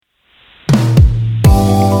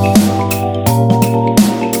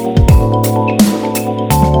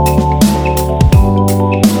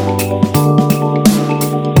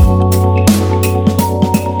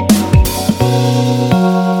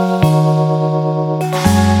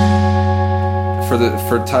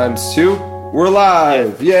for times 2. We're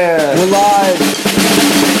live. Yeah. We're live.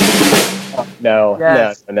 No,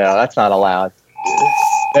 Yes. no, that's not allowed.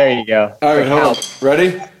 There you go. All right, hold on.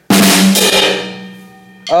 Ready?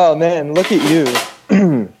 Oh man, look at you.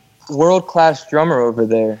 World-class drummer over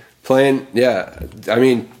there. Playing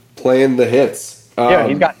the hits. Yeah,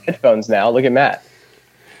 he's got headphones now. Look at Matt.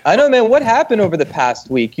 I know, man. What happened over the past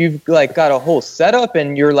week? You've got a whole setup,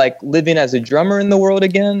 and you're living as a drummer in the world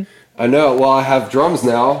again. I know. Well, I have drums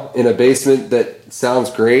now in a basement that sounds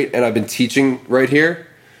great, and I've been teaching right here.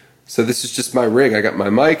 So this is just my rig. I got my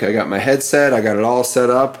mic, I got my headset, I got it all set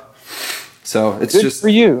up. So it's Good just for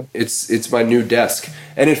you. It's my new desk,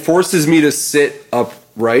 and it forces me to sit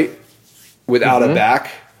upright without a back,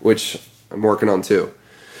 which I'm working on too,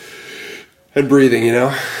 and breathing.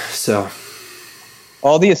 So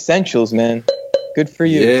All the essentials, man. Good for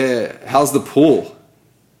you. yeah. How's the pool?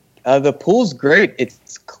 The pool's great.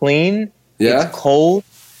 It's clean. Yeah? It's cold.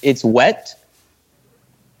 It's wet.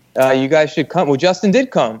 You guys should come. Well, Justin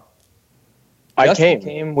did come. Justin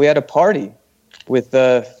came. We had a party with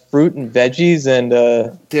fruit and veggies and.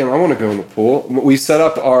 Damn, I want to go in the pool. We set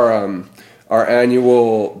up our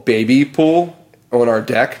annual baby pool on our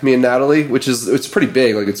deck, me and Natalie, it's pretty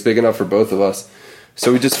big. It's big enough for both of us.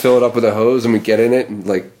 So we just fill it up with a hose and we get in it and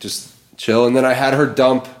just chill. And then I had her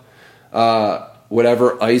dump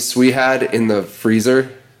whatever ice we had in the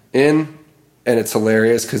freezer in, and it's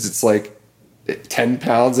hilarious because it's 10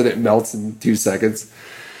 pounds and it melts in 2 seconds.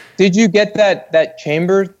 Did you get that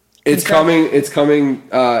chamber? It's coming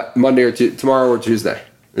Monday or tomorrow or Tuesday.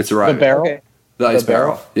 It's arriving. The barrel? Okay. The ice The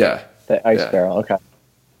barrel? barrel. Yeah. The ice barrel, okay.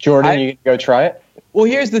 Jordan, you can go try it? Well,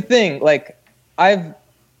 here's the thing. I've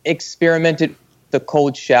experimented the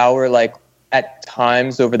cold shower at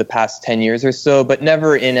times over the past 10 years or so, but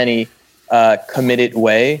never in any committed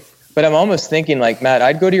way. But I'm almost thinking Matt,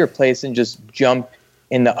 I'd go to your place and just jump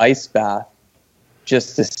in the ice bath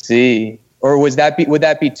just to see. Or would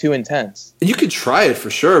that be too intense? You could try it for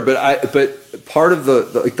sure, but part of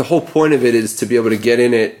the whole point of it is to be able to get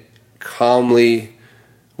in it calmly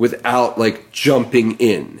without jumping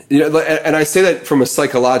in. And I say that from a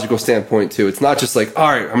psychological standpoint too. It's not just all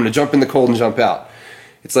right, I'm going to jump in the cold and jump out.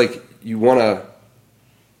 It's you want to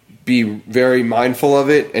be very mindful of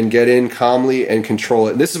it and get in calmly and control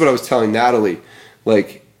it. And this is what I was telling Natalie.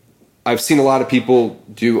 I've seen a lot of people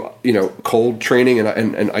do, cold training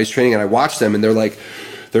and ice training, and I watch them, and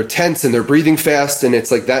they're tense and they're breathing fast, and it's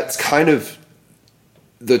that's kind of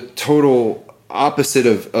the total opposite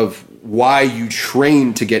of why you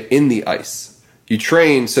train to get in the ice. You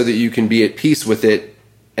train so that you can be at peace with it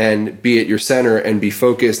and be at your center and be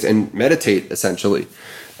focused and meditate, essentially,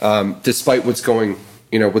 despite what's going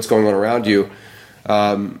on around you.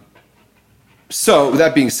 So with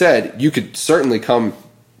that being said, you could certainly come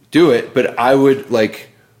do it, but I would want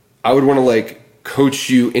to coach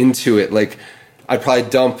you into it. I'd probably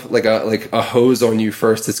dump a hose on you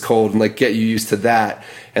first. It's cold, and get you used to that.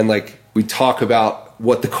 And we talk about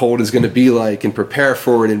what the cold is going to be like and prepare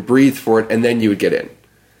for it and breathe for it. And then you would get in,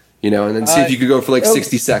 and then see if you could go for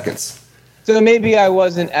 60 seconds. So maybe I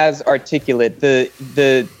wasn't as articulate.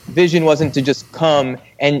 The vision wasn't to just come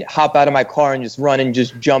and hop out of my car and just run and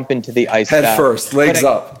just jump into the ice Head bath. first, legs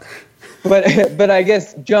up. But I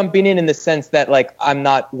guess jumping in the sense that I'm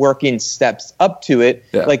not working steps up to it,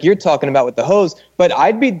 like you're talking about with the hose. But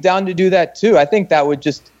I'd be down to do that too. I think that would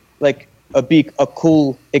just be a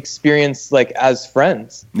cool experience as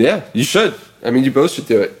friends. Yeah, you should. I mean, you both should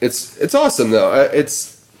do it. It's awesome though.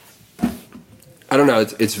 I don't know.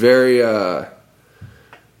 It's very.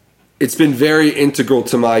 It's been very integral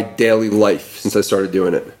to my daily life since I started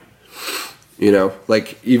doing it.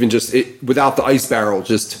 Even just without the ice barrel,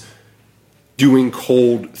 just doing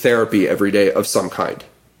cold therapy every day of some kind.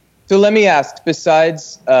 So let me ask,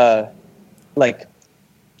 besides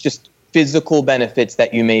just physical benefits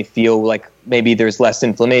that you may feel, maybe there's less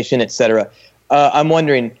inflammation, etc. I'm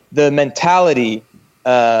wondering the mentality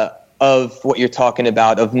of what you're talking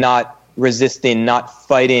about, of not resisting, not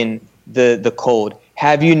fighting the cold.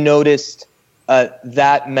 Have you noticed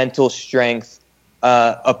that mental strength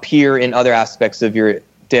appear in other aspects of your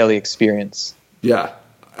daily experience? Yeah.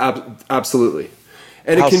 Absolutely.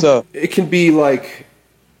 And How so? It can be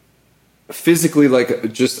physically,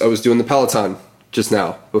 I was doing the Peloton just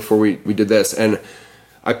now before we did this, and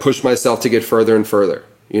I pushed myself to get further and further.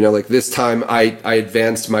 This time I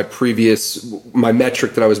advanced my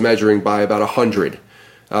metric that I was measuring by about 100.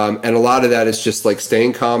 And a lot of that is just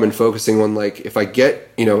staying calm and focusing on if I get,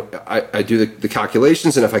 I do the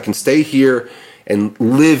calculations, and if I can stay here and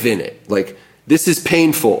live in it, this is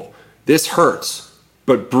painful, this hurts.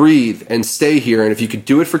 but breathe and stay here. And if you could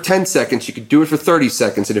do it for 10 seconds, you could do it for 30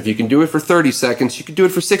 seconds. And if you can do it for 30 seconds, you could do it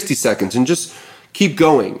for 60 seconds, and just keep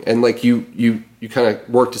going. And like you kind of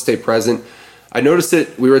work to stay present. I noticed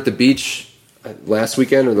it. We were at the beach last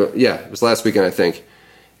weekend, it was last weekend, I think.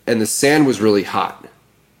 And the sand was really hot.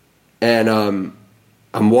 And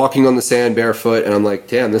I'm walking on the sand barefoot, and I'm like,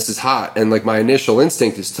 damn, this is hot. And like my initial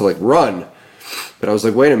instinct is to like run. But I was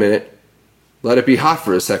like, wait a minute, let it be hot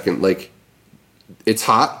for a second. Like, it's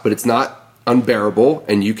hot, but it's not unbearable,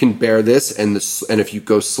 and you can bear this. And if you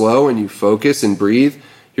go slow and you focus and breathe,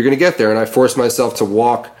 you're going to get there. And I forced myself to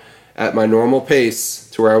walk at my normal pace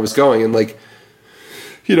to where I was going. And like,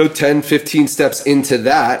 10, 15 steps into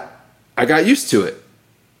that, I got used to it.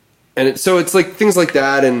 And so it's like things like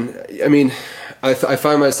that. And I mean, I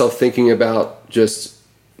find myself thinking about just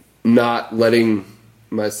not letting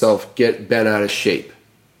myself get bent out of shape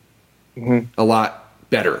a lot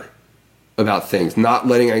better about things, not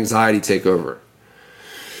letting anxiety take over.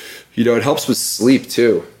 It helps with sleep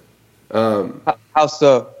too. How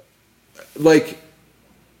so? Like,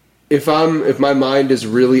 if my mind is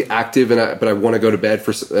really active but I want to go to bed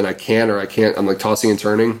and I can't, I'm like tossing and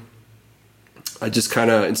turning. I just kind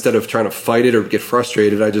of, instead of trying to fight it or get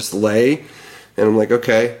frustrated, I just lay and I'm like,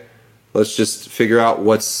 okay, let's just figure out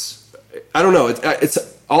I don't know. It's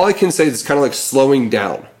all I can say is it's kind of like slowing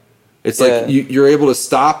down. It's like you're able to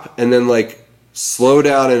stop and then like slow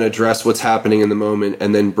down and address what's happening in the moment,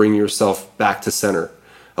 and then bring yourself back to center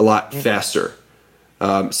a lot faster.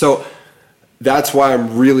 So that's why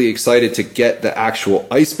I'm really excited to get the actual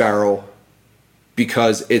ice barrel,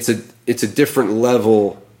 because it's a different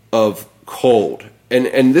level of cold.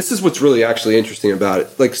 And this is what's really actually interesting about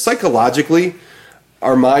it. Like, psychologically,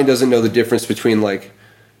 our mind doesn't know the difference between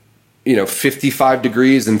 55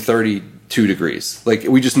 degrees and 32 degrees. Like,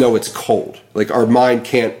 we just know it's cold. Like, our mind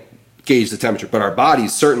can't gauge the temperature, but our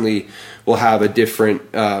bodies certainly will have a different,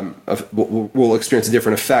 will experience a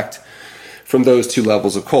different effect from those two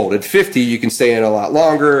levels of cold. At 50, you can stay in a lot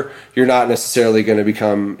longer. You're not necessarily going to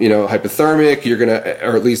become, hypothermic. You're going to,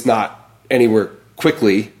 or at least not anywhere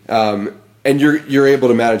quickly. And you're able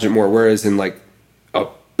to manage it more. Whereas in like a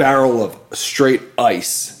barrel of straight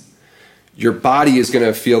ice, your body is going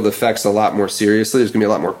to feel the effects a lot more seriously. There's going to be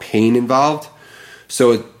a lot more pain involved.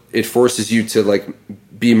 So it forces you to like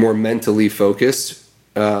be more mentally focused.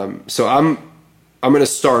 So I'm going to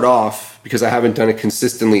start off, because I haven't done it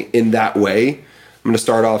consistently in that way. I'm going to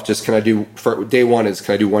start off just, for day one is,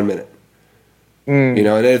 can I do 1 minute? And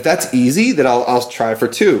if that's easy, then I'll try for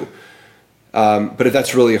 2. But if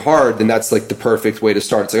that's really hard, then that's like the perfect way to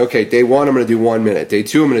start. It's like, okay, day 1, I'm going to do 1 minute. Day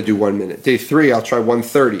 2, I'm going to do 1 minute. Day 3, I'll try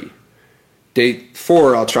 1:30. Day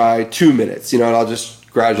 4, I'll try 2 minutes, and I'll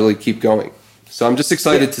just gradually keep going. So I'm just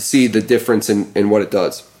excited to see the difference in what it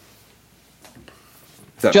does.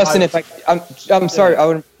 Justin, I'm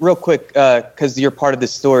sorry, real quick, because you're part of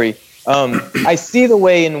this story. I see the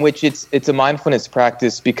way in which it's a mindfulness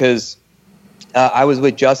practice, because I was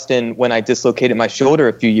with Justin when I dislocated my shoulder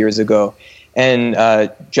a few years ago,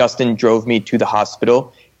 and Justin drove me to the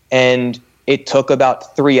hospital, and it took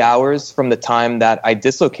about 3 hours from the time that I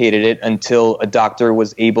dislocated it until a doctor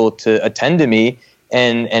was able to attend to me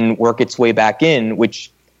and work its way back in,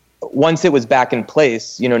 which once it was back in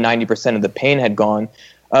place, 90% of the pain had gone.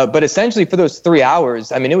 But essentially for those 3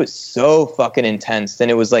 hours, I mean, it was so fucking intense. And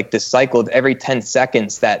it was like this cycle of every 10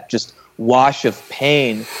 seconds, that just wash of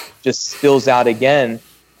pain just spills out again.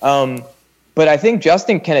 But I think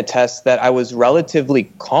Justin can attest that I was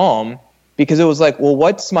relatively calm, because it was like, well,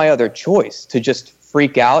 what's my other choice? To just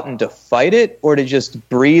freak out and to fight it, or to just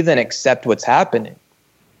breathe and accept what's happening?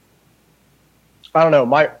 I don't know.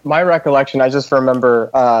 My recollection, I just remember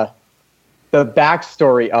the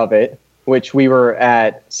backstory of it, which we were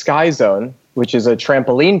at Sky Zone, which is a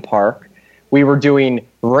trampoline park. We were doing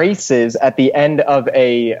races at the end of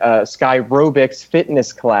a Skyrobics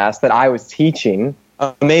fitness class that I was teaching.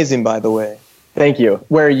 Amazing, by the way. Thank you.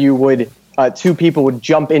 Where you would, 2 people would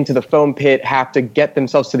jump into the foam pit, have to get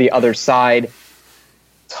themselves to the other side,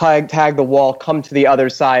 tag the wall, come to the other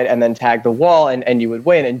side, and then tag the wall, and you would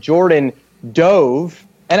win. And Jordan dove.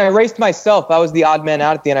 And I raced myself. I was the odd man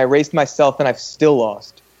out at the end. I raced myself, and I've still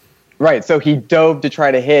lost. Right, so he dove to try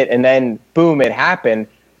to hit, and then, boom, it happened.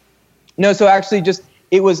 No, so actually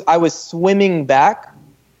I was swimming back,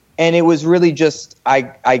 and it was really just, I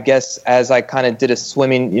guess, as I kind of did a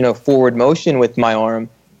swimming, forward motion with my arm,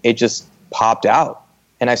 it just popped out.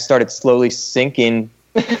 And I started slowly sinking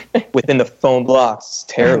within the foam blocks. It's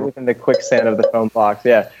terrible. Within the quicksand of the foam blocks,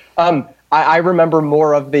 yeah. I remember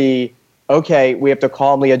more of the okay, we have to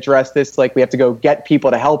calmly address this. Like, we have to go get people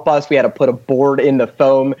to help us. We had to put a board in the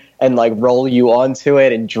foam and like roll you onto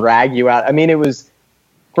it and drag you out. I mean, it was,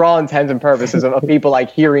 for all intents and purposes, of people like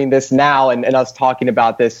hearing this now and us talking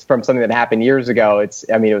about this from something that happened years ago.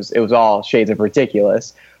 It was all shades of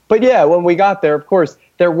ridiculous. But yeah, when we got there, of course,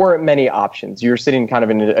 there weren't many options. You were sitting kind of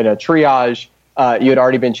in a triage. You had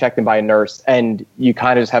already been checked in by a nurse, and you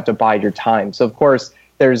kind of just have to bide your time. So of course,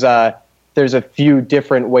 there's a few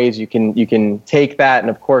different ways you can take that, and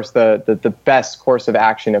of course, the best course of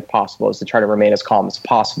action, if possible, is to try to remain as calm as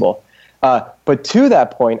possible. But to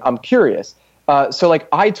that point, I'm curious. So like,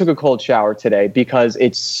 I took a cold shower today because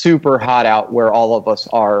it's super hot out where all of us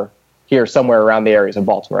are here, somewhere around the areas of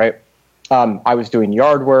Baltimore, right? I was doing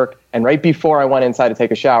yard work, and right before I went inside to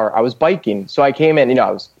take a shower, I was biking. So I came in,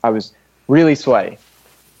 I was really sweaty.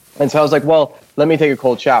 And so I was like, well, let me take a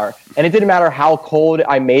cold shower. And it didn't matter how cold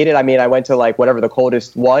I made it. I mean, I went to like whatever the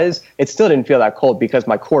coldest was. It still didn't feel that cold because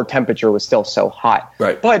my core temperature was still so hot.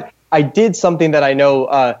 Right. But I did something that I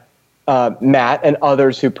know Matt and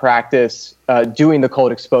others who practice doing the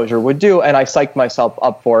cold exposure would do, and I psyched myself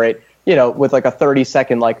up for it, with like a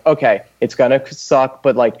 30-second, like, okay, it's going to suck,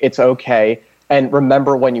 but like, it's okay. And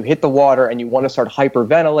remember, when you hit the water and you want to start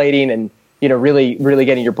hyperventilating and, really, really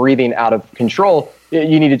getting your breathing out of control,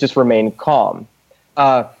 you need to just remain calm.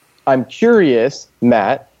 I'm curious,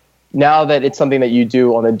 Matt, now that it's something that you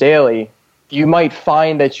do on a daily, you might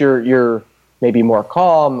find that you're maybe more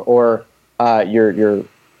calm, or you're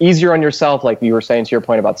easier on yourself, like you were saying to your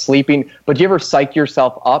point about sleeping. But do you ever psych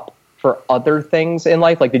yourself up for other things in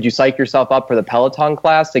life? Like, did you psych yourself up for the Peloton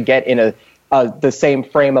class to get in the same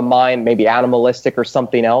frame of mind, maybe animalistic or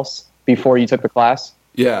something else, before you took the class?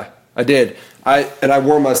 Yeah, I did. I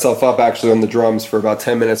warmed myself up actually on the drums for about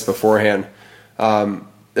 10 minutes beforehand. And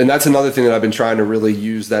that's another thing that I've been trying to really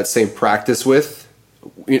use that same practice with.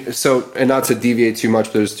 So, and not to deviate too much,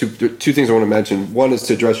 but there's two things I want to mention. One is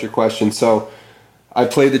to address your question. So I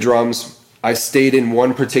played the drums. I stayed in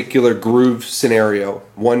one particular groove scenario,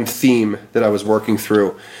 one theme that I was working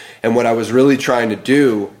through. And what I was really trying to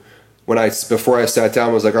do before I sat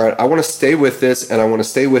down was like, all right, I want to stay with this, and I want to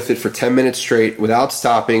stay with it for 10 minutes straight without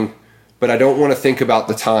stopping, but I don't want to think about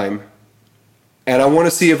the time. And I want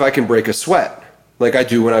to see if I can break a sweat like I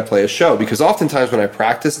do when I play a show, because oftentimes when I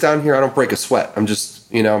practice down here, I don't break a sweat. I'm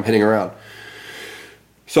just, I'm hitting around.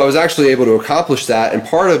 So I was actually able to accomplish that, and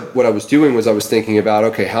part of what I was doing was I was thinking about,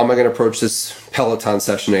 okay, how am I going to approach this Peloton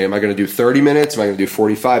session today? Am I going to do 30 minutes? Am I going to do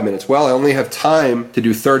 45 minutes? Well, I only have time to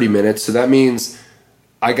do 30 minutes, so that means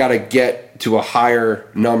I got to get to a higher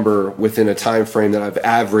number within a time frame that I've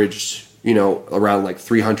averaged, around like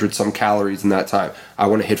 300 some calories in that time. I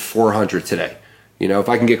want to hit 400 today. If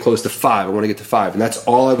I can get close to 5, I want to get to 5. And that's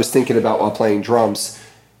all I was thinking about while playing drums,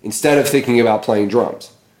 instead of thinking about playing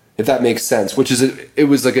drums, if that makes sense, which is, it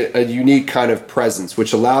was like a unique kind of presence,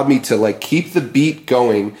 which allowed me to like keep the beat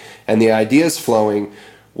going and the ideas flowing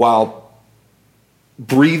while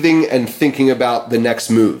breathing and thinking about the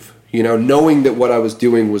next move, knowing that what I was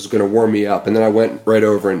doing was going to warm me up. And then I went right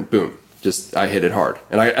over and boom, I hit it hard,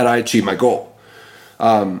 and I achieved my goal.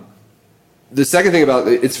 The second thing about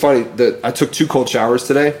it's funny that I took 2 cold showers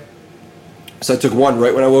today. So I took one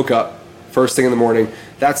right when I woke up, first thing in the morning.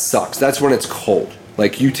 That sucks. That's when it's cold.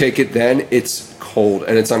 Like, you take it then, it's cold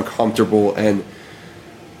and it's uncomfortable, and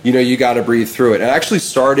you got to breathe through it. I actually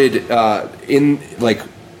started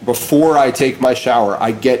before I take my shower,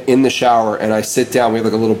 I get in the shower and I sit down. We have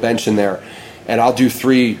like a little bench in there, and I'll do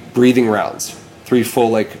 3 breathing rounds, 3 full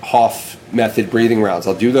like Hoff method breathing rounds.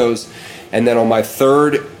 I'll do those, and then on my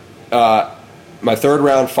third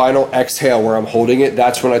round, final exhale where I'm holding it,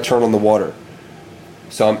 that's when I turn on the water.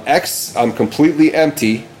 So I'm completely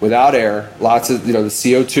empty without air. Lots of, the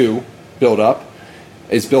CO2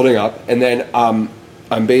 is building up. And then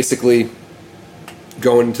I'm basically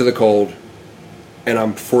going into the cold, and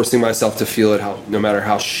I'm forcing myself to feel it, no matter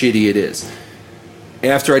how shitty it is.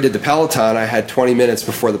 After I did the Peloton, I had 20 minutes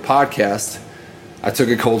before the podcast. I took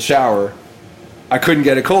a cold shower. I couldn't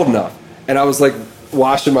get it cold enough. And I was like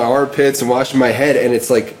washing my armpits and washing my head, and it's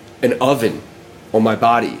like an oven on my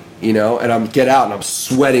body. And I'm get out and I'm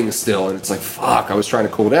sweating still, and it's like, fuck, I was trying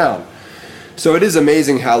to cool down. So it is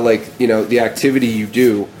amazing how the activity you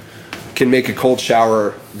do can make a cold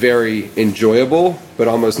shower very enjoyable, but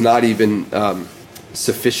almost not even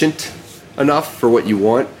sufficient enough for what you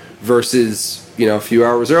want, versus, a few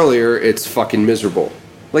hours earlier, it's fucking miserable.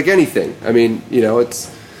 Like anything. I mean,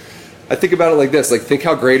 I think about it like this. Like, think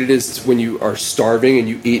how great it is when you are starving and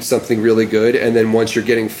you eat something really good, and then once you're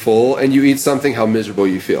getting full and you eat something, how miserable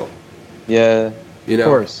you feel. Yeah, of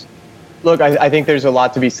course. Look, I think there's a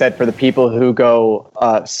lot to be said for the people who go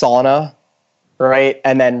sauna right?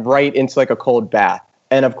 And then right into like a cold bath.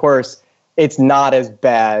 And of course, it's not as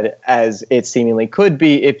bad as it seemingly could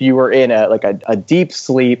be if you were in a deep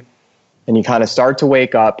sleep and you kind of start to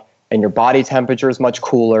wake up and your body temperature is much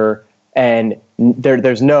cooler and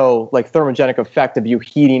there's no like thermogenic effect of you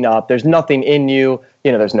heating up. There's nothing in you,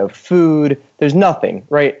 there's no food, there's nothing,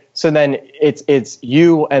 right? So then it's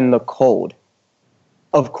you and the cold.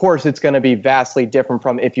 Of course, it's going to be vastly different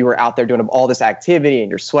from if you were out there doing all this activity and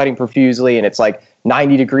you're sweating profusely and it's like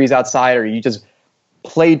 90 degrees outside, or you just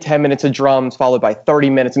played 10 minutes of drums followed by 30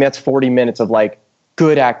 minutes. I mean, that's 40 minutes of like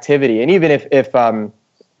good activity. And even if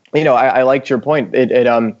I liked your point.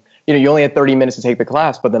 You only had 30 minutes to take the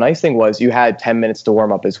class, but the nice thing was you had 10 minutes to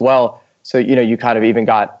warm up as well. So, you kind of even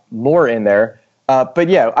got more in there. But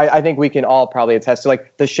yeah, I think we can all probably attest to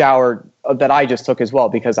like the shower that I just took as well,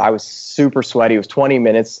 because I was super sweaty. It was 20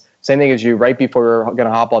 minutes. Same thing as you right before we were going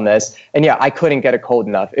to hop on this. And yeah, I couldn't get it cold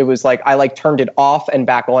enough. It was like, I turned it off and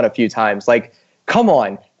back on a few times. Like, come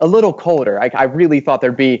on, a little colder. I really thought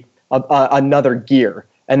there'd be another gear,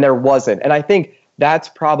 and there wasn't. And I think that's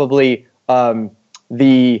probably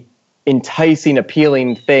the enticing,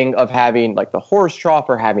 appealing thing of having like the horse trough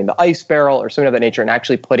or having the ice barrel or something of that nature and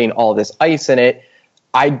actually putting all this ice in it.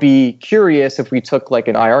 I'd be curious if we took like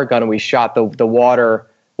an IR gun and we shot the water,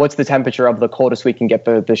 what's the temperature of the coldest we can get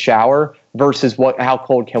the shower versus how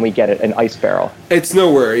cold can we get it an ice barrel? It's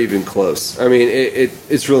nowhere even close. I mean,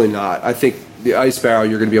 it's really not. I think the ice barrel,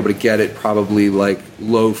 you're going to be able to get it probably like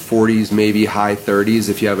low 40s, maybe high 30s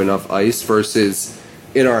if you have enough ice, versus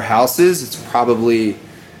in our houses, it's probably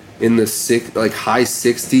in the high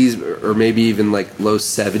 60s or maybe even like low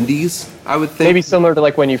 70s, I would think. Maybe similar to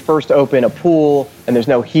like when you first open a pool and there's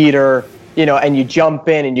no heater, and you jump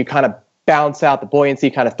in and you kind of bounce out, the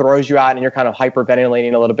buoyancy kind of throws you out and you're kind of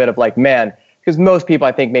hyperventilating a little bit of like, man, because most people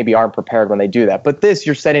I think maybe aren't prepared when they do that. But this,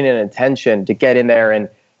 you're setting an intention to get in there and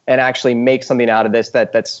actually make something out of this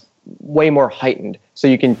that's way more heightened. So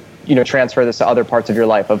you can, transfer this to other parts of your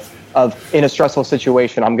life of in a stressful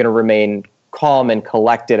situation, I'm going to remain calm and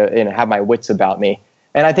collected and have my wits about me.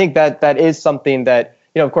 And I think that is something that,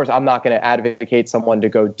 of course, I'm not going to advocate someone to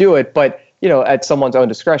go do it, but, at someone's own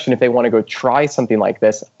discretion, if they want to go try something like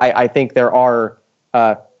this, I think there are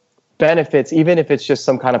benefits, even if it's just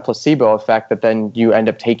some kind of placebo effect that then you end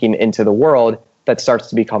up taking into the world that starts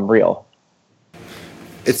to become real.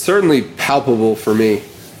 It's certainly palpable for me.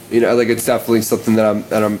 Like it's definitely something that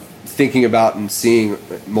I'm thinking about and seeing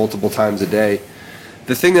multiple times a day.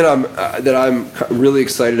 The thing that I'm really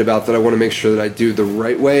excited about, that I want to make sure that I do the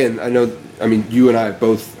right way, and you and I have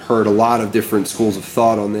both heard a lot of different schools of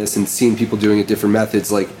thought on this and seen people doing it different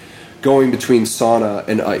methods, like going between sauna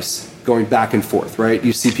and ice, going back and forth, right?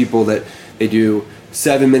 You see people that they do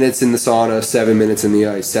 7 minutes in the sauna, 7 minutes in the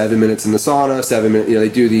ice, 7 minutes in the sauna, 7 minutes, they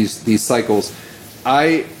do these cycles.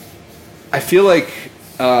 I feel like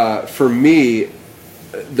for me,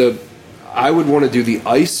 I would want to do the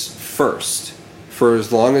ice first for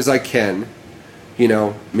as long as I can,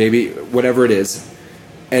 maybe whatever it is,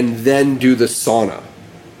 and then do the sauna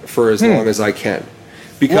for as long as I can.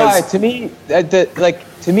 Because to me,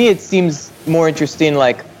 to me, it seems more interesting.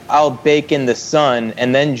 Like I'll bake in the sun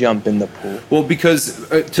and then jump in the pool. Well, because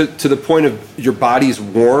to the point of your body's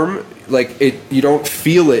warm, like you don't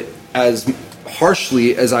feel it as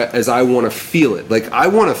harshly as I want to feel it. Like I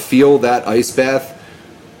want to feel that ice bath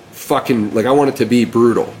fucking, like I want it to be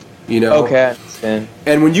brutal, Okay, I understand.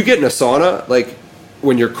 And when you get in a sauna, like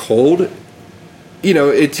when you're cold,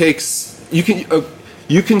 it takes, you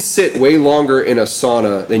can sit way longer in a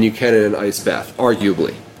sauna than you can in an ice bath,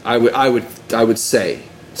 arguably. I would say.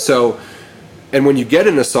 So, and when you get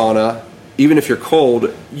in a sauna, even if you're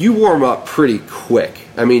cold, you warm up pretty quick.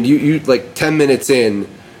 I mean, you like 10 minutes in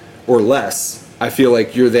or less, I feel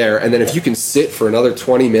like you're there. And then if you can sit for another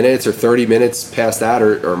 20 minutes or 30 minutes past that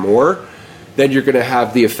or more, then you're going to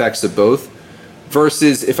have the effects of both.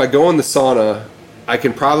 Versus if I go in the sauna, I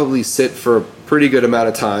can probably sit for a pretty good amount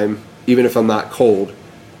of time, even if I'm not cold.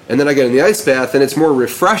 And then I get in the ice bath, and it's more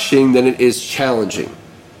refreshing than it is challenging.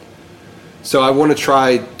 So I want to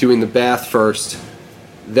try doing the bath first,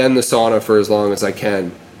 then the sauna for as long as I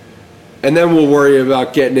can. And then we'll worry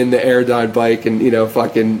about getting in the Airdyne bike and,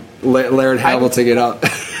 fucking Laird Hamilton it up.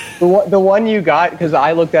 The one you got, because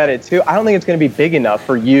I looked at it too, I don't think it's going to be big enough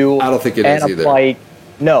for you. I don't think it is either. Bike.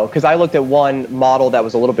 No, because I looked at one model that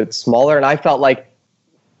was a little bit smaller, and I felt like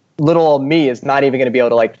little old me is not even going to be able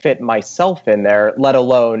to like fit myself in there, let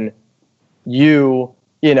alone you,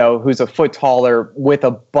 who's a foot taller with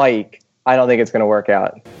a bike. I don't think it's going to work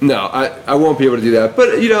out. No, I won't be able to do that.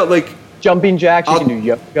 But, like jumping jacks, you can do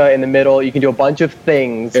yoga in the middle. You can do a bunch of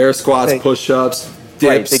things. Air squats, push-ups,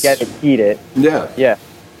 Right, dips. to get it heated. Yeah, Yeah.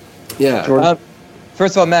 yeah. Jordan?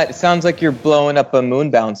 First of all, Matt, it sounds like you're blowing up a moon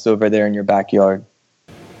bounce over there in your backyard.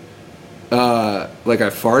 Like I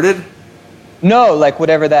farted. No, like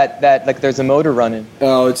whatever that like there's a motor running.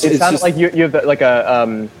 Oh, It it's sounds just, like you have like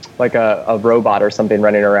a robot or something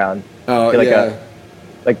running around. Oh, like yeah.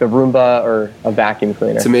 like the Roomba or a vacuum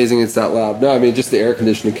cleaner. It's amazing it's that loud. No, I mean just the air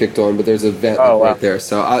conditioning kicked on, but there's a vent Oh, wow. right there,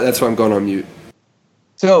 so that's why I'm going on mute.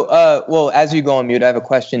 So, well, as you go on mute, I have a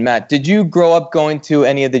question, Matt. Did you grow up going to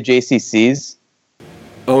any of the JCCs?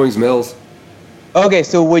 Owings Mills. Okay,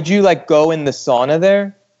 so would you like go in the sauna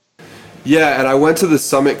there? Yeah, and I went to the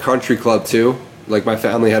Summit Country Club too. Like my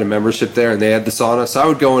family had a membership there, and they had the sauna, so I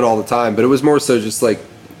would go in all the time. But it was more so just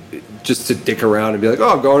to dick around and be like, "Oh,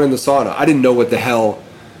 I'm going in the sauna." I didn't know what the hell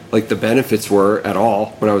like the benefits were at all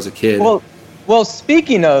when I was a kid. Well,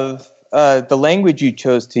 speaking of the language you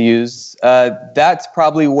chose to use, that's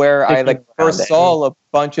probably where I like first saw a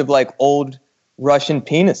bunch of like old Russian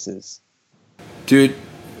penises. Dude,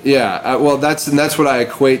 yeah. Well, that's what I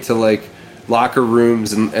equate to like locker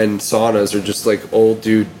rooms and saunas are just like old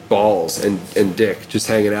dude balls and dick just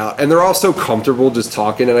hanging out. And they're all so comfortable just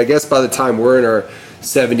talking. And I guess by the time we're in our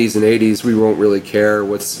 70s and 80s, we won't really care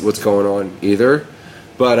what's going on either.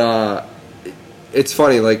 But it's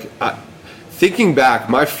funny, like thinking back,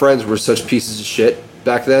 my friends were such pieces of shit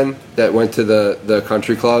back then that went to the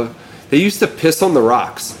country club. They used to piss on the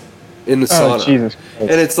rocks in the sauna. Oh, Jesus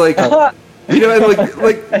Christ. And it's like, you know, and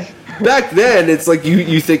like back then, it's like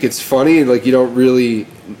you think it's funny and like you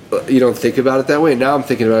don't think about it that way. Now I'm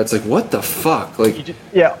thinking about it, it's like, what the fuck? Like,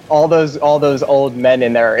 Yeah, all those old men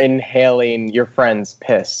in there inhaling your friend's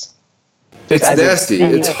piss. it's As nasty.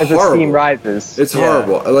 It's as the steam horrible. rises. It's Yeah.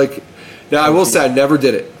 horrible. Like, now I will say I never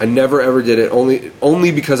did it. I never ever did it.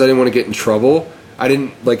 Only because I didn't want to get in trouble. I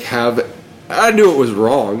didn't like have. I knew it was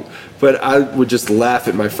wrong, but I would just laugh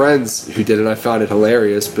at my friends who did it. And I found it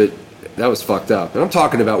hilarious, but that was fucked up. And I'm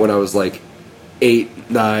talking about when I was like 8,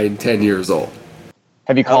 9, 10 years old.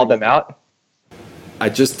 Have you called them out? I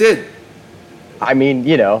just did. I mean,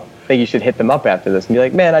 you know, I think you should hit them up after this and be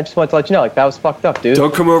like, man, I just want to let you know, like, that was fucked up, dude.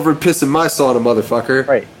 Don't come over and piss in my sauna, motherfucker.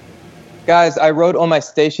 Right. Guys, I wrote on my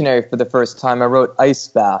stationery for the first time. I wrote ice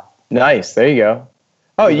bath. Nice. There you go.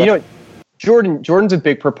 Oh, you know, Jordan's a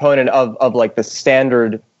big proponent of like the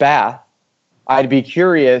standard bath. I'd be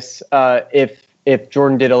curious if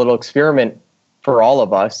Jordan did a little experiment for all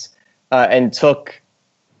of us and took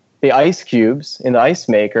the ice cubes in the ice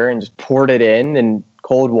maker and just poured it in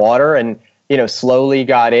cold water and, you know, slowly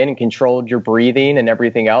got in and controlled your breathing and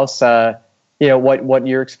everything else. You know, what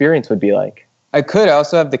your experience would be like. I could. I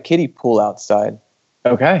also have the kiddie pool outside.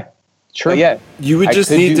 Okay. True. But yeah. You would I just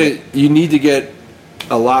could need do to. You need to get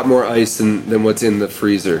a lot more ice than what's in the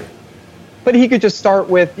freezer. But he could just start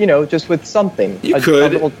with, you know, just with something. You a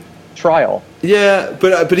could. little trial. Yeah,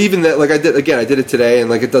 but even that, like I did it today, and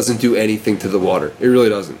like it doesn't do anything to the water. It really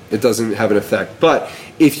doesn't. It doesn't have an effect. But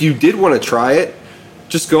if you did want to try it,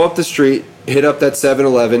 just go up the street, hit up that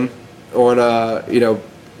 7-Eleven on you know,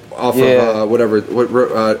 off of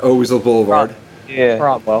Owisville Boulevard. Yeah.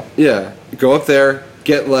 Cromwell. Yeah, go up there,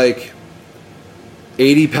 get like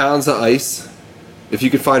 80 pounds of ice. If you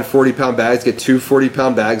could find 40-pound bags, get 2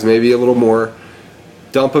 40-pound bags, maybe a little more.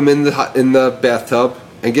 Dump them in the bathtub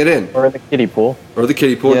and get in. Or in the kiddie pool. Or the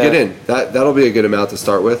kiddie pool, Yeah. get in. That'll be a good amount to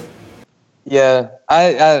start with. Yeah.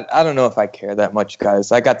 I don't know if I care that much,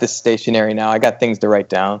 guys. I got this stationery now. I got things to write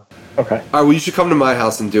down. Okay. All right, well, you should come to my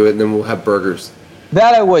house and do it, and then we'll have burgers.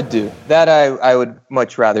 That I would do. That I would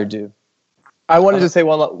much rather do. I wanted to say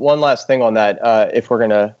one last thing on that, if we're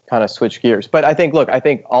going to kind of switch gears. But I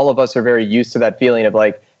think all of us are very used to that feeling of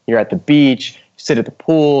like you're at the beach, you sit at the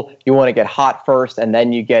pool, you want to get hot first, and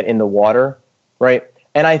then you get in the water, right?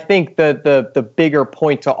 And I think the bigger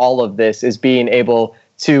point to all of this is being able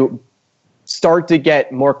to start to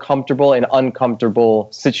get more comfortable in uncomfortable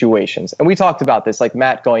situations. And we talked about this, like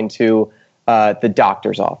Matt going to the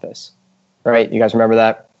doctor's office, right? You guys remember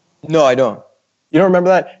that? No, I don't. You don't remember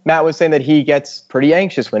that? Matt was saying that he gets pretty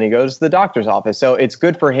anxious when he goes to the doctor's office. So it's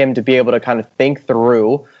good for him to be able to kind of think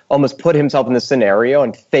through, almost put himself in the scenario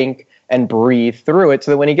and think and breathe through it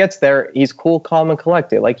so that when he gets there, he's cool, calm, and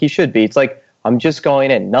collected, like he should be. It's like, I'm just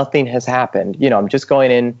going in. Nothing has happened. You know, I'm just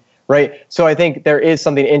going in, right? So I think there is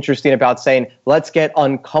something interesting about saying, let's get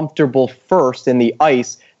uncomfortable first in the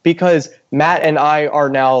ice, because Matt and I are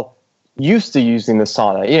now used to using the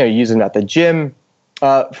sauna, you know, using it at the gym,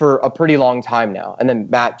 for a pretty long time now. And then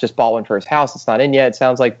Matt just bought one for his house. It's not in yet, it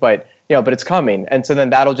sounds like, but it's coming. And so then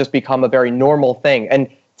that'll just become a very normal thing. And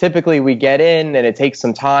typically we get in and it takes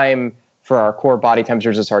some time for our core body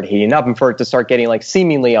temperatures to start heating up and for it to start getting like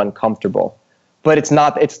seemingly uncomfortable. but it's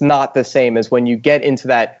not the same as when you get into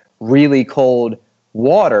that really cold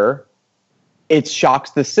water. It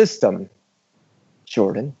shocks the system.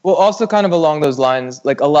 Jordan. Well, also kind of along those lines,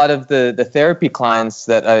 like a lot of the therapy clients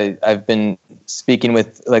that I've been speaking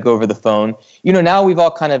with, like over the phone, now we've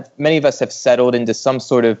all many of us have settled into some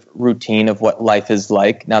sort of routine of what life is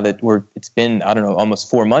like now that it's been, I don't know, almost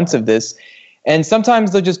 4 months of this. And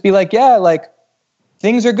sometimes they'll just be like, yeah, like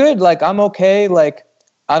things are good. Like I'm okay. Like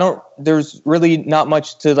there's really not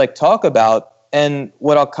much to like talk about. And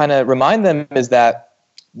what I'll kind of remind them is that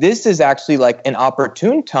this is actually like an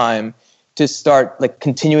opportune time to start like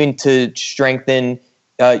continuing to strengthen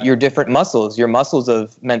your different muscles, your muscles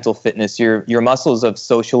of mental fitness, your muscles of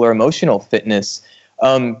social or emotional fitness.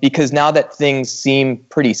 Because now that things seem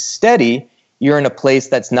pretty steady, you're in a place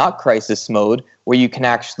that's not crisis mode where you can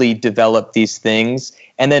actually develop these things.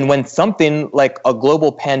 And then when something like a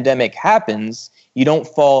global pandemic happens, you don't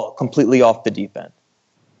fall completely off the deep end.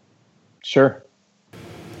 Sure.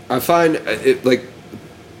 I find it like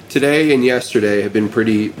today and yesterday have been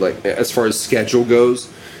pretty, like, as far as schedule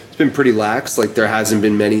goes, it's been pretty lax. Like there hasn't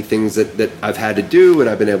been many things that I've had to do, and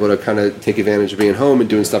I've been able to kind of take advantage of being home and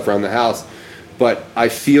doing stuff around the house. But I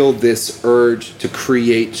feel this urge to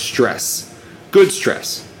create stress, good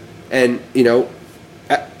stress. And,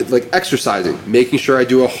 like exercising, making sure I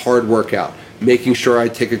do a hard workout, making sure I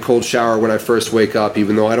take a cold shower when I first wake up,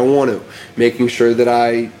 even though I don't want to, making sure that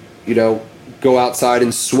I, go outside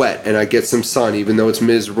and sweat and I get some sun, even though it's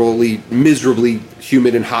miserably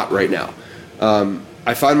humid and hot right now.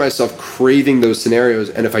 I find myself craving those scenarios,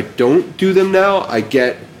 and if I don't do them now, I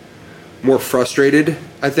get more frustrated,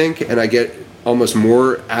 I think, and I get almost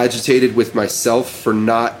more agitated with myself for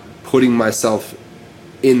not putting myself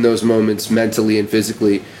in those moments mentally and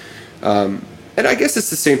physically. And I guess it's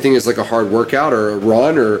the same thing as like a hard workout or a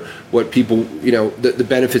run or what people, the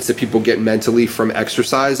benefits that people get mentally from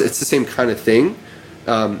exercise. It's the same kind of thing.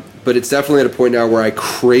 But it's definitely at a point now where I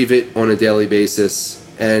crave it on a daily basis.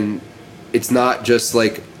 And it's not just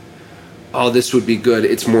like, oh, this would be good.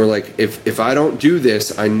 It's more like if I don't do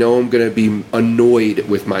this, I know I'm going to be annoyed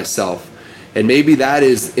with myself. And maybe that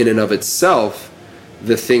is in and of itself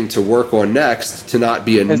the thing to work on next, to not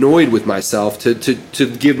be annoyed with myself,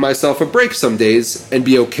 to give myself a break some days and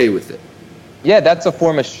be okay with it. Yeah, that's a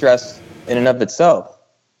form of stress in and of itself.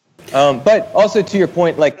 But also to your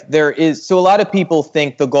point, like so a lot of people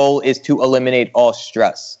think the goal is to eliminate all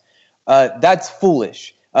stress. That's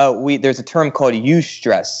foolish. There's a term called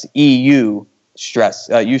eustress, eustress,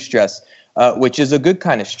 which is a good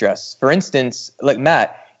kind of stress. For instance, like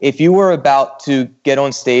Matt, if you were about to get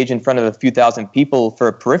on stage in front of a few thousand people for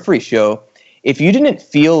a Periphery show, if you didn't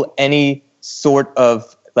feel any sort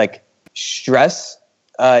of like stress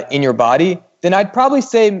in your body, then I'd probably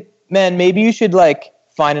say, man, maybe you should like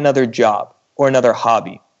find another job or another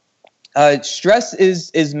hobby. Stress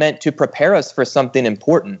is meant to prepare us for something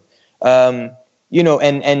important,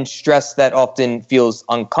 and stress that often feels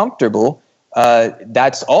uncomfortable.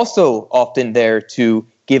 That's also often there to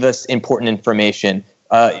give us important information.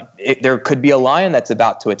 There could be a lion that's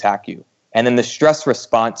about to attack you, and then the stress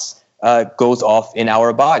response goes off in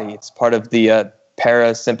our body. It's part of the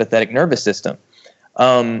parasympathetic nervous system,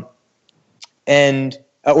 or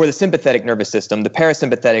the sympathetic nervous system. The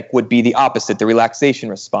parasympathetic would be the opposite, the relaxation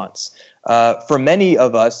response. For many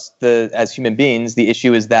of us, as human beings, the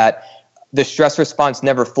issue is that the stress response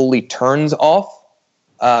never fully turns off,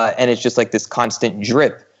 and it's just like this constant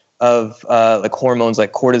drip of like hormones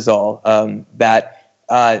like cortisol that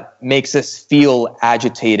makes us feel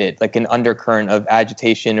agitated, like an undercurrent of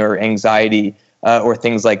agitation or anxiety or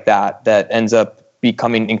things like that ends up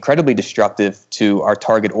becoming incredibly destructive to our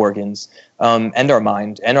target organs and our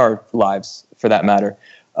mind and our lives for that matter.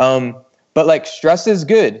 But like stress is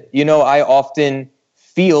good. I often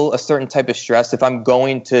feel a certain type of stress if I'm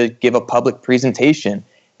going to give a public presentation.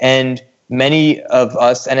 And many of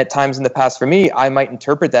us, and at times in the past for me, I might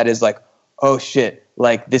interpret that as like, oh shit,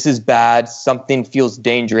 like this is bad, something feels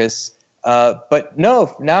dangerous. But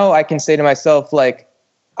no, now I can say to myself, like,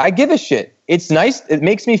 I give a shit. It's nice. It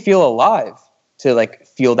makes me feel alive to like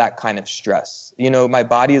feel that kind of stress. My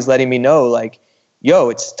body is letting me know like, yo,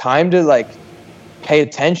 it's time to like pay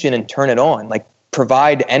attention and turn it on, like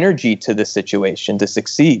provide energy to the situation to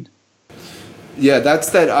succeed. Yeah, that's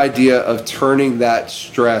that idea of turning that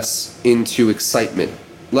stress into excitement.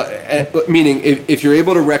 Meaning, if you're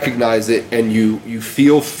able to recognize it and you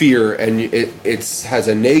feel fear and it has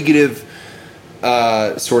a negative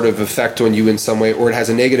sort of effect on you in some way, or it has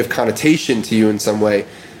a negative connotation to you in some way,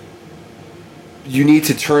 you need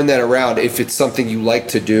to turn that around. If it's something you like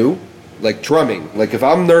to do, like drumming. Like if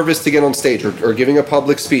I'm nervous to get on stage or giving a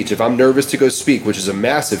public speech, if I'm nervous to go speak, which is a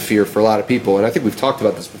massive fear for a lot of people, and I think we've talked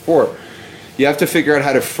about this before, you have to figure out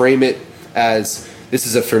how to frame it as this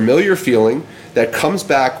is a familiar feeling that comes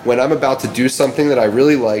back when I'm about to do something that I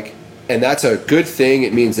really like, and that's a good thing.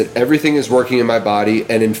 It means that everything is working in my body,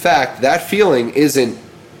 and in fact, that feeling isn't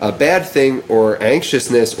a bad thing or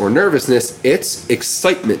anxiousness or nervousness. It's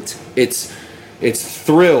excitement. It's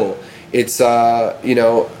thrill. It's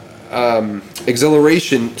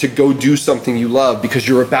exhilaration to go do something you love because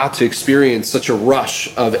you're about to experience such a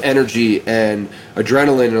rush of energy and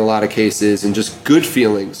adrenaline in a lot of cases, and just good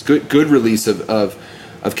feelings, good release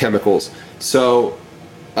of chemicals. So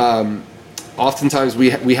oftentimes we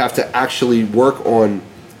have to actually work on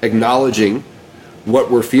acknowledging what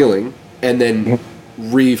we're feeling and then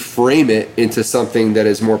reframe it into something that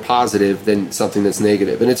is more positive than something that's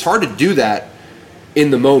negative. And it's hard to do that in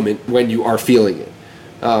the moment when you are feeling it.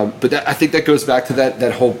 But I think that goes back to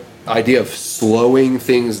that whole idea of slowing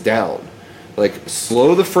things down. Like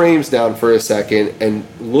slow the frames down for a second and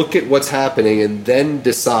look at what's happening and then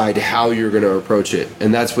decide how you're going to approach it.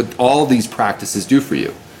 And that's what all these practices do for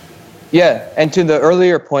you. Yeah. And to the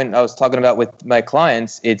earlier point I was talking about with my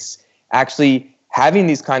clients, it's actually having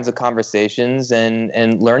these kinds of conversations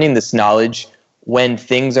and learning this knowledge when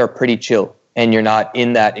things are pretty chill and you're not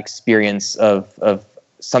in that experience of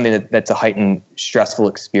something that's a heightened stressful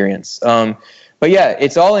experience. But yeah,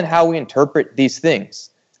 it's all in how we interpret these things.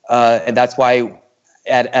 And that's why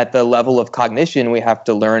at the level of cognition, we have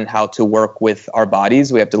to learn how to work with our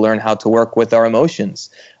bodies. We have to learn how to work with our emotions.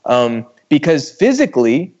 Because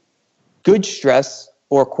physically, good stress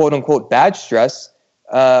or quote unquote bad stress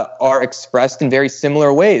are expressed in very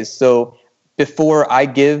similar ways. So before I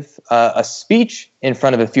give a speech in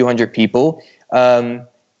front of a few hundred people,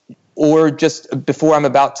 or just before I'm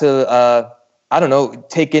about to,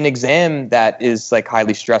 take an exam that is like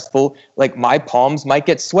highly stressful, like my palms might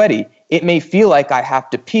get sweaty. It may feel like I have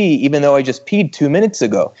to pee, even though I just peed 2 minutes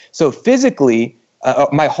ago. So physically,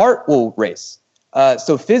 my heart will race.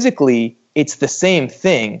 So physically, it's the same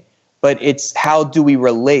thing, but it's how do we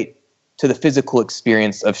relate to the physical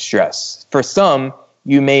experience of stress. For some,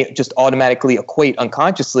 you may just automatically equate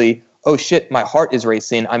unconsciously, oh shit, my heart is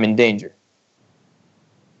racing, I'm in danger.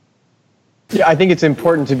 Yeah, I think it's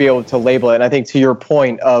important to be able to label it. And I think to your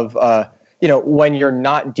point of, when you're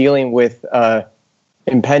not dealing with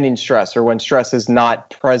impending stress or when stress is not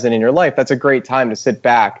present in your life, that's a great time to sit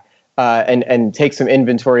back and take some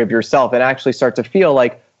inventory of yourself and actually start to feel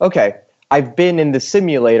like, okay, I've been in the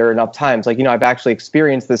simulator enough times. Like, I've actually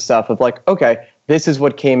experienced this stuff of like, okay, this is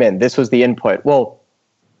what came in. This was the input. Well,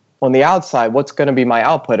 on the outside, what's going to be my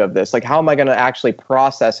output of this? Like, how am I going to actually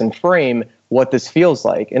process and frame what this feels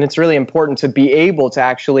like? And it's really important to be able to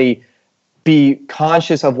actually be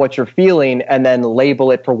conscious of what you're feeling and then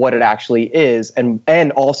label it for what it actually is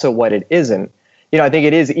and also what it isn't. I think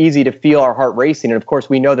it is easy to feel our heart racing. And of course,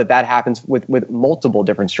 we know that happens with multiple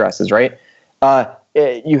different stresses, right?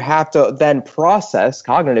 You have to then process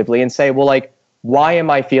cognitively and say, well, like, why am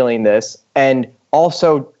I feeling this? And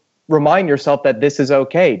also remind yourself that this is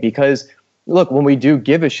okay. Because look, when we do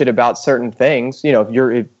give a shit about certain things,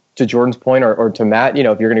 if to Jordan's point or to Matt, if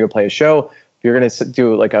you're going to go play a show, if you're going to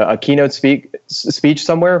do like a keynote speech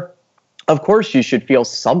somewhere, of course you should feel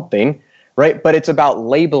something, right? But it's about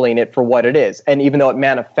labeling it for what it is. And even though it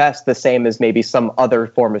manifests the same as maybe some other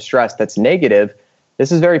form of stress that's negative,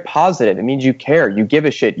 this is very positive. It means you care, you give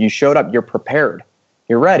a shit, you showed up, you're prepared,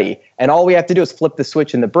 you're ready. And all we have to do is flip the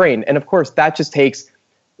switch in the brain. And of course, that just takes,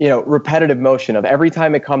 repetitive motion of every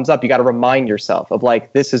time it comes up, you got to remind yourself of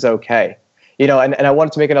like, this is okay. And I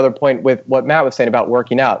wanted to make another point with what Matt was saying about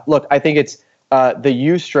working out. Look, I think it's the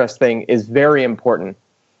eustress thing is very important.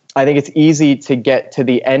 I think it's easy to get to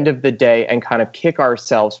the end of the day and kind of kick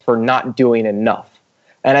ourselves for not doing enough.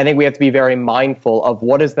 And I think we have to be very mindful of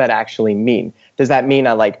what does that actually mean? Does that mean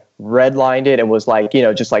I like redlined it and was like,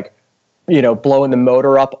 blowing the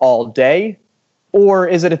motor up all day? Or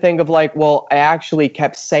is it a thing of like, well, I actually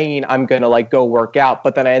kept saying I'm going to like go work out,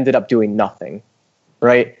 but then I ended up doing nothing,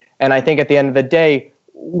 right? And I think at the end of the day,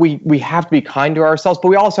 we have to be kind to ourselves, but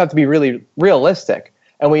we also have to be really realistic.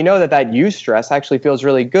 And we know that eustress actually feels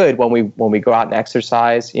really good when we go out and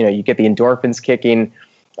exercise. You get the endorphins kicking,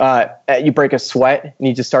 you break a sweat, and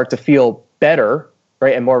you just start to feel better,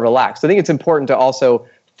 right, and more relaxed. So I think it's important to also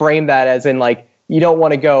frame that as in like you don't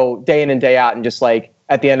want to go day in and day out and just like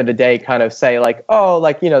at the end of the day kind of say like, oh,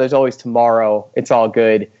 like there's always tomorrow, it's all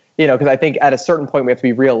good, because I think at a certain point we have to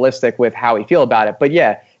be realistic with how we feel about it. But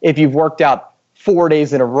yeah, if you've worked out 4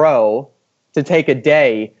 days in a row to take a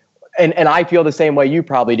day, and I feel the same way you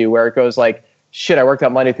probably do, where it goes like, shit, I worked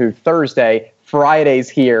out Monday through Thursday, Friday's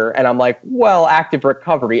here, and I'm like, well, active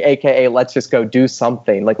recovery, aka let's just go do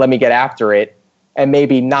something. Like, let me get after it, and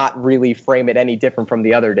maybe not really frame it any different from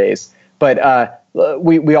the other days. But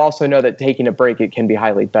we also know that taking a break, it can be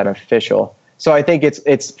highly beneficial. So I think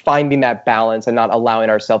it's finding that balance and not allowing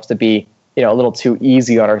ourselves to be, you know, a little too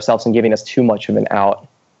easy on ourselves and giving us too much of an out,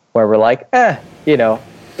 where we're like, you know,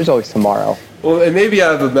 there's always tomorrow. Well, and maybe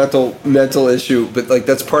I have a mental issue, but like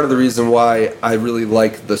that's part of the reason why I really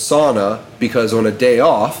like the sauna, because on a day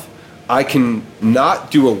off, I can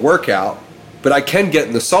not do a workout, but I can get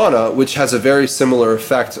in the sauna, which has a very similar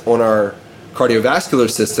effect on our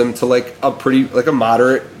cardiovascular system to like a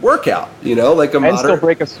moderate workout, you know, like a and moderate, still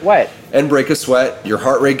break a sweat. And break a sweat. Your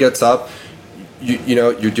heart rate gets up. You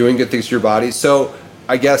know, you're doing good things to your body. So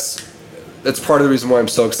I guess that's part of the reason why I'm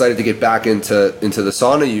so excited to get back into the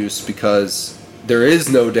sauna use, because there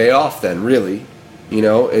is no day off then, really. You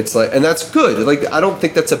know, it's like, and that's good. Like, I don't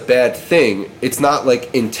think that's a bad thing. It's not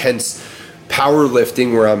like intense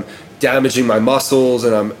powerlifting where I'm damaging my muscles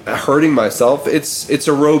and I'm hurting myself. It's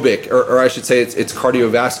aerobic, or I should say it's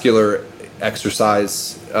cardiovascular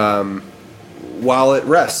exercise while at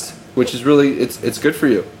rest, which is really, it's good for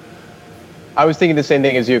you. I was thinking the same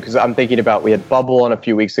thing as you, because I'm thinking about, we had Bubble on a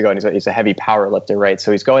few weeks ago, and he's a heavy power lifter, right?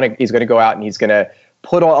 So he's going to go out and he's going to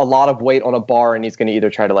put a lot of weight on a bar, and he's going to either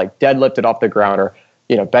try to like deadlift it off the ground, or,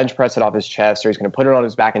 you know, bench press it off his chest, or he's going to put it on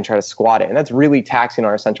his back and try to squat it. And that's really taxing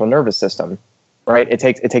our central nervous system, right? It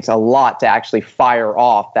takes a lot to actually fire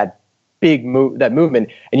off that movement,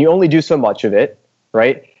 and you only do so much of it,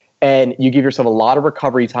 right? And you give yourself a lot of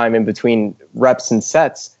recovery time in between reps and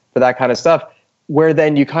sets for that kind of stuff, where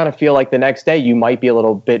then you kind of feel like the next day you might be a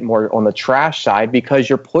little bit more on the trash side, because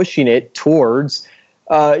you're pushing it towards,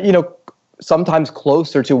 you know, sometimes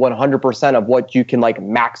closer to 100% of what you can like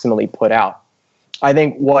maximally put out. I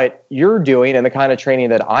think what you're doing and the kind of training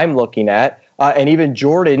that I'm looking at, and even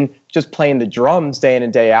Jordan just playing the drums day in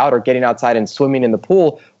and day out, or getting outside and swimming in the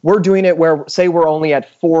pool, we're doing it where, say, we're only at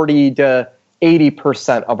 40 to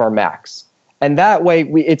 80% of our max. And that way,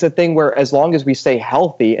 it's a thing where, as long as we stay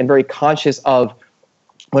healthy and very conscious of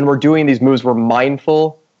when we're doing these moves, we're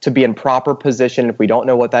mindful to be in proper position. If we don't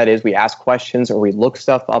know what that is, we ask questions or we look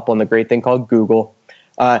stuff up on the great thing called Google.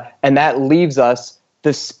 And that leaves us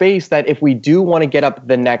the space that if we do want to get up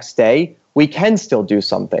the next day, we can still do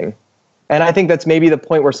something. And I think that's maybe the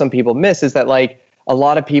point where some people miss, is that like a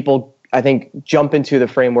lot of people, I think, jump into the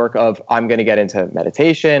framework of, I'm going to get into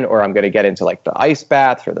meditation, or I'm going to get into like the ice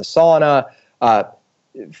bath or the sauna,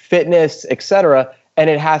 fitness, etc. And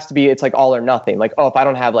it has to be, it's like all or nothing. Like, oh, if I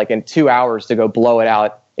don't have like in 2 hours to go blow it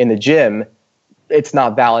out in the gym, it's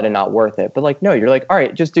not valid and not worth it. But like, no, you're like, all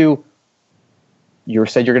right, just do, you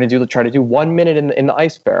said you're going to try to do 1 minute in the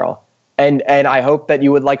ice barrel. And I hope that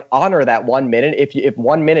you would like honor that 1 minute. If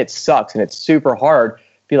 1 minute sucks and it's super hard,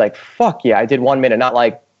 be like, fuck yeah, I did 1 minute. Not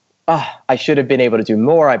like, I should have been able to do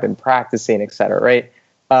more. I've been practicing, et cetera, right?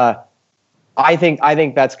 I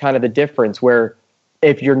think that's kind of the difference, where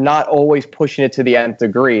if you're not always pushing it to the nth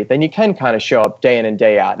degree, then you can kind of show up day in and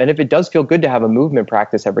day out. And if it does feel good to have a movement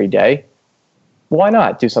practice every day, why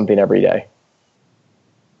not do something every day?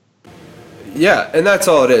 Yeah, and that's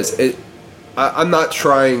all it is. I'm not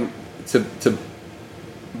trying to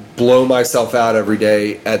blow myself out every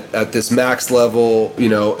day at this max level. You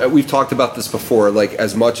know, we've talked about this before. Like,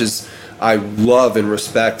 as much as I love and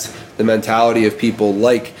respect the mentality of people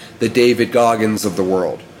like the David Goggins of the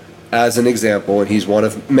world, as an example, and he's one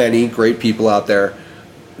of many great people out there.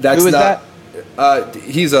 That's Who is not, that?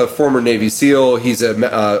 He's a former Navy SEAL. He's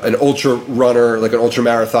an ultra runner, like an ultra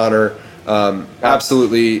marathoner.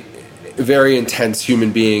 Absolutely very intense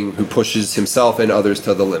human being who pushes himself and others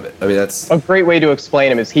to the limit. I mean, that's a great way to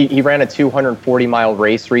explain him. Is he ran a 240-mile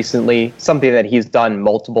race recently, something that he's done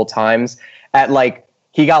multiple times. At like,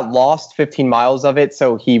 he got lost 15 miles of it,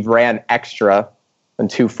 so he ran extra on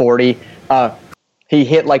 240. He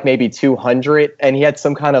hit like maybe 200, and he had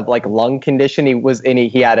some kind of like lung condition. He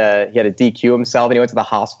had a DQ himself, and he went to the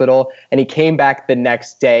hospital, and he came back the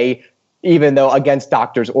next day, even though against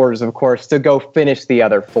doctor's orders, of course, to go finish the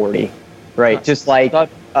other 40, right? Just like,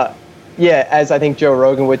 yeah, as I think Joe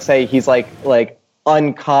Rogan would say, he's like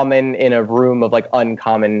uncommon in a room of like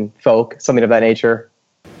uncommon folk, something of that nature.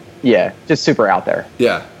 Yeah, just super out there.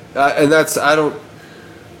 Yeah, and that's, I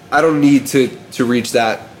don't need to reach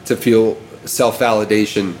that to feel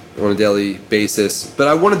self-validation on a daily basis, but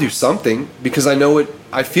I want to do something because I know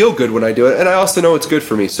I feel good when I do it, and I also know it's good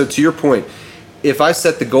for me. So to your point, if I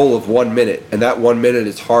set the goal of 1 minute, and that 1 minute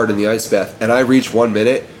is hard in the ice bath, and I reach 1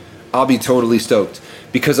 minute, I'll be totally stoked,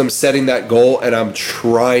 because I'm setting that goal and I'm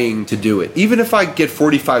trying to do it. Even if I get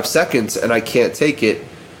 45 seconds and I can't take it,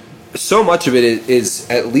 so much of it is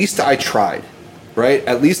at least I tried, right?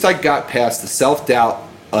 At least I got past the self-doubt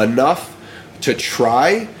enough to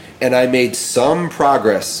try, and I made some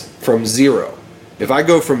progress from zero. If I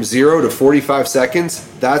go from 0 to 45 seconds,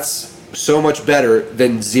 that's so much better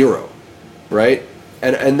than 0, right?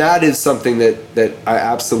 And that is something that I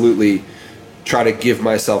absolutely try to give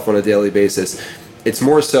myself on a daily basis. It's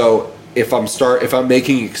more so if I'm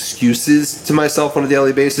making excuses to myself on a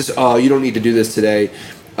daily basis. Oh, you don't need to do this today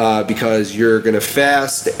because you're going to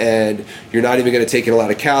fast and you're not even going to take in a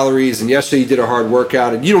lot of calories. And yesterday you did a hard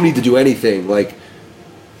workout and you don't need to do anything.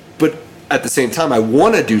 But at the same time, I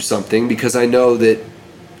want to do something because I know that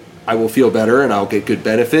I will feel better and I'll get good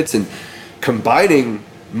benefits. And combining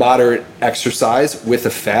moderate exercise with a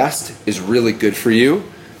fast is really good for you.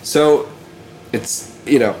 So it's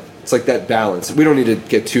like that balance. We don't need to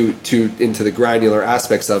get too into the granular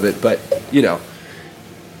aspects of it, but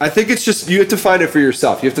I think it's just you have to find it for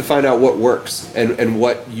yourself. You have to find out what works and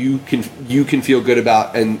what you can feel good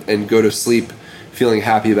about and go to sleep feeling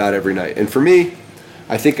happy about every night. And for me,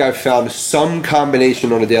 I think I've found some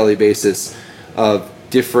combination on a daily basis of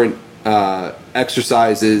different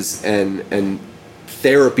exercises and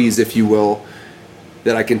therapies, if you will,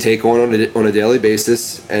 that I can take on a daily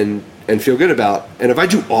basis and feel good about. And if I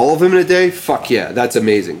do all of them in a day, fuck yeah, that's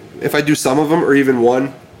amazing. If I do some of them or even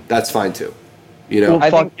one, that's fine too.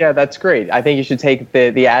 Well, yeah, that's great. I think you should take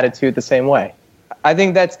the attitude the same way. I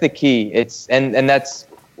think that's the key. And that's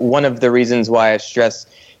one of the reasons why I stress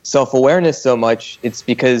self-awareness so much. It's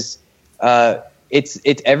because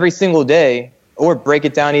it's every single day, or break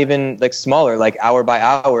it down even like smaller, like hour by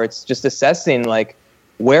hour. It's just assessing like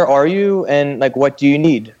where are you and like what do you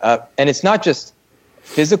need. And it's not just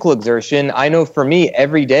physical exertion. I know for me,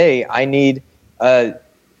 every day I need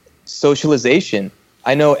socialization.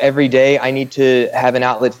 I know every day I need to have an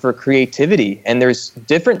outlet for creativity. And there's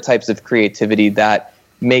different types of creativity that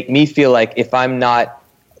make me feel like if I'm not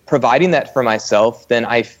providing that for myself, then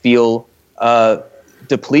I feel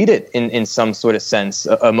depleted in some sort of sense,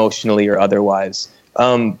 emotionally or otherwise.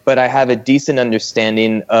 But I have a decent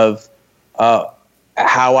understanding of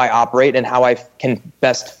how I operate and how I can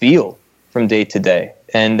best feel from day to day.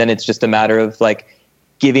 And then it's just a matter of like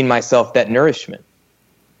giving myself that nourishment.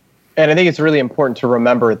 And I think it's really important to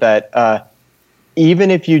remember that even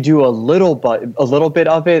if you do a little bit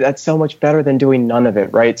of it, that's so much better than doing none of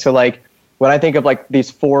it, right? So like when I think of like these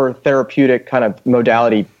 4 therapeutic kind of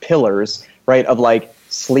modality pillars, right, of like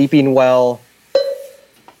sleeping well,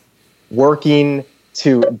 working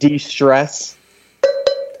to de-stress,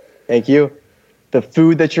 thank you, the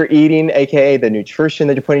food that you're eating, aka the nutrition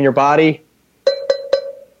that you're putting in your body,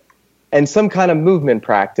 and some kind of movement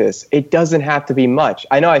practice. It doesn't have to be much.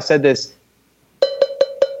 I know I said this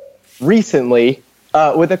recently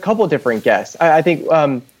with a couple different guests. I think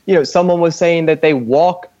someone was saying that they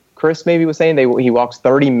walk. Chris maybe was saying he walks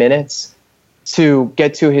 30 minutes to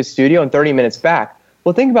get to his studio and 30 minutes back.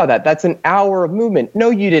 Well, think about that. That's an hour of movement. No,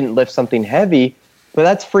 you didn't lift something heavy, but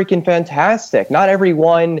that's freaking fantastic. Not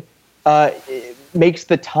everyone makes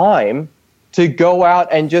the time to go out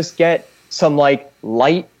and just get some like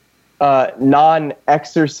light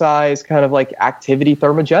non-exercise kind of like activity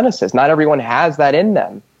thermogenesis. Not everyone has that in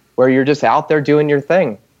them where you're just out there doing your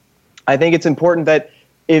thing. I think it's important that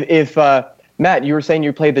if Matt, you were saying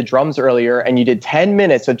you played the drums earlier and you did 10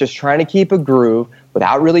 minutes of just trying to keep a groove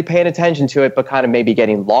without really paying attention to it, but kind of maybe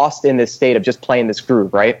getting lost in this state of just playing this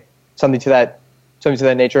groove, right? Something to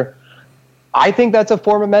that nature. I think that's a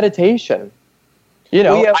form of meditation. When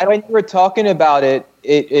you were talking about it,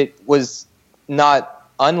 it was not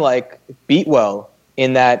unlike Beatwell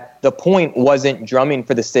in that the point wasn't drumming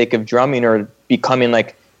for the sake of drumming or becoming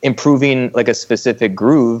like improving like a specific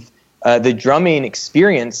groove. The drumming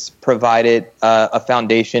experience provided a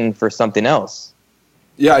foundation for something else.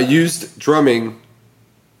 Yeah, I used drumming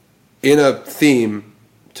in a theme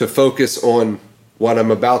to focus on what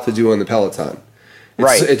I'm about to do on the Peloton.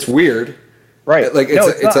 It's weird. Right. Like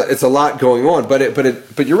it's a lot going on,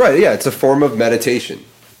 but you're right. Yeah, it's a form of meditation.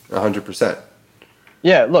 100%.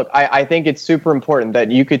 Yeah, look, I think it's super important that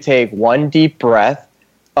you could take one deep breath.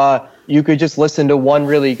 You could just listen to one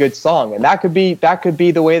really good song, and that could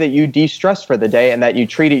be the way that you de-stress for the day and that you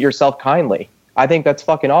treated yourself kindly. I think that's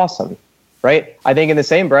fucking awesome, right? I think in the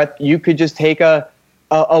same breath, you could just take a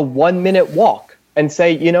 1 minute walk and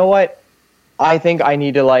say, you know what? I think I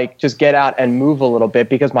need to like just get out and move a little bit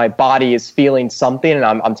because my body is feeling something, and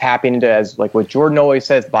I'm tapping into, as like what Jordan always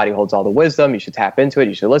says, the body holds all the wisdom. You should tap into it.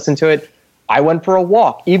 You should listen to it. I went for a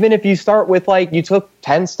walk. Even if you start with like, you took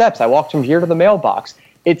 10 steps, I walked from here to the mailbox.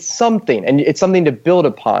 It's something, and it's something to build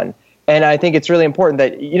upon. And I think it's really important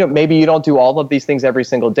that, maybe you don't do all of these things every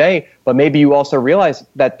single day, but maybe you also realize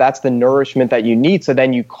that that's the nourishment that you need. So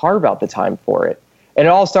then you carve out the time for it. And it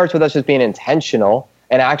all starts with us just being intentional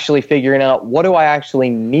and actually figuring out, what do I actually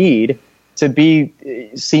need to be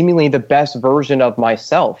seemingly the best version of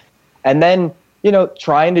myself? And then,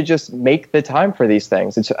 trying to just make the time for these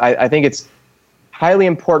things. I think it's highly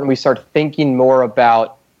important we start thinking more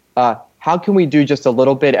about how can we do just a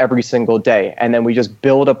little bit every single day? And then we just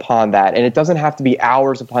build upon that. And it doesn't have to be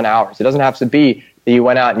hours upon hours. It doesn't have to be that you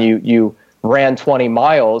went out and you ran 20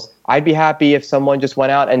 miles. I'd be happy if someone just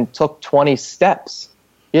went out and took 20 steps,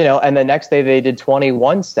 and the next day they did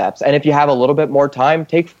 21 steps. And if you have a little bit more time,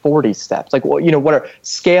 take 40 steps. Like,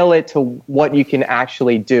 scale it to what you can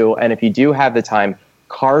actually do. And if you do have the time,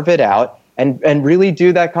 carve it out and really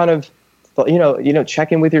do that kind of,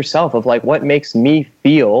 check in with yourself of like, what makes me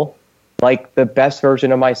feel like the best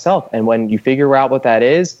version of myself. And when you figure out what that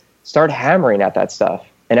is, start hammering at that stuff,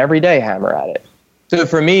 and every day hammer at it. So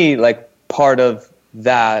for me, like, part of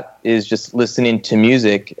that is just listening to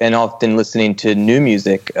music, and often listening to new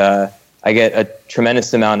music. I get a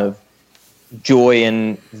tremendous amount of joy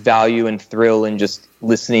and value and thrill in just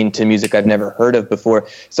listening to music I've never heard of before.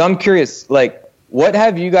 So I'm curious, like, what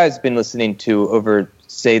have you guys been listening to over,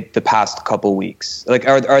 say, the past couple weeks? Like,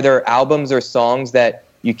 are there albums or songs that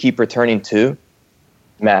you keep returning to?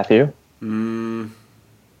 Matthew? Not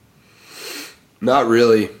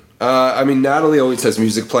really. Natalie always has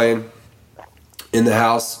music playing in the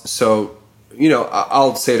house. So,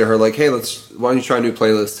 I'll say to her, like, hey, why don't you try a new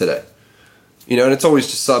playlist today? And it's always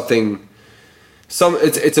just something,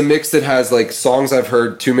 it's a mix that has, like, songs I've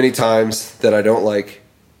heard too many times that I don't like.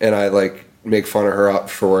 And I, like, make fun of her up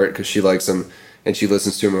for it because she likes them and she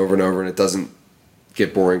listens to them over and over, and it doesn't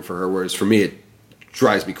get boring for her. Whereas for me, it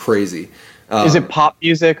drives me crazy. Is it pop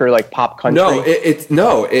music or like pop country?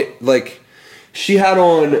 No, she had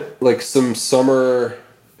on like some summer,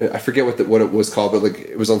 I forget what it was called, but like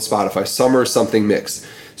it was on Spotify, summer something mix.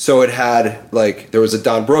 So it had like, there was a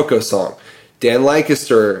Don Broco song, Dan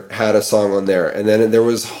Lancaster had a song on there, and then there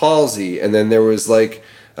was Halsey, and then there was like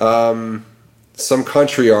some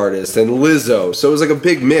country artist and Lizzo. So it was like a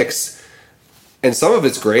big mix. And some of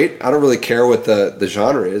it's great. I don't really care what the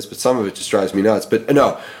genre is, but some of it just drives me nuts. But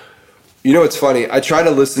no, it's funny. I try to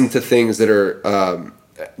listen to things that are I'm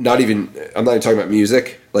not even talking about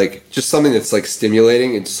music, like just something that's like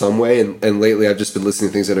stimulating in some way. And lately I've just been listening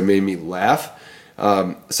to things that have made me laugh.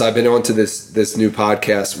 So I've been on to this new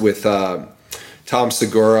podcast with Tom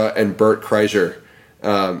Segura and Bert Kreischer,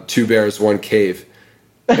 Two Bears, One Cave.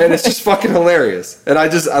 And it's just fucking hilarious. And I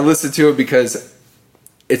listen to it because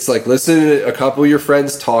it's like listening to a couple of your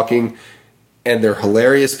friends talking, and they're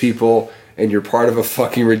hilarious people, and you're part of a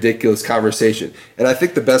fucking ridiculous conversation. And I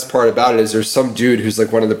think the best part about it is there's some dude who's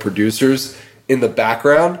like one of the producers in the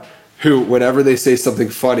background who, whenever they say something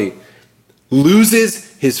funny,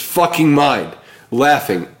 loses his fucking mind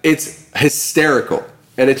laughing. It's hysterical,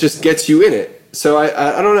 and it just gets you in it. So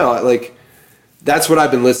I don't know, like, that's what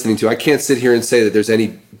I've been listening to. I can't sit here and say that there's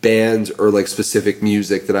any bands or like specific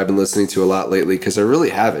music that I've been listening to a lot lately, because I really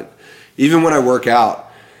haven't. Even when I work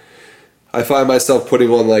out, I find myself putting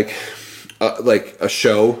on like a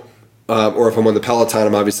show, or if I'm on the Peloton,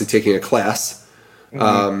 I'm obviously taking a class, or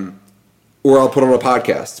I'll put on a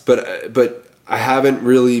podcast. But I haven't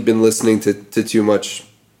really been listening to too much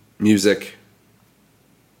music.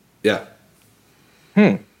 Yeah.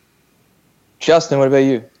 Justin, what about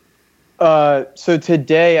you? So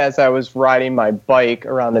today, as I was riding my bike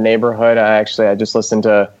around the neighborhood, I just listened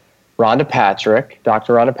to Dr. Rhonda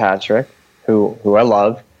Patrick, who I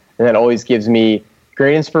love, and that always gives me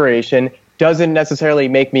great inspiration. Doesn't necessarily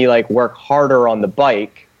make me like work harder on the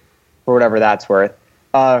bike, for whatever that's worth.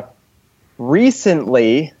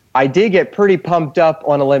 Recently, I did get pretty pumped up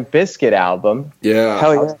on a Limp Bizkit album. Yeah,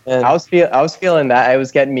 hell yeah, I was feeling that. It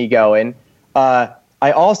was getting me going. I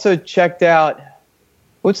also checked out,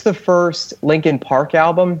 what's the first Linkin Park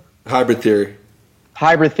album? Hybrid Theory,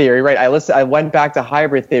 right. I went back to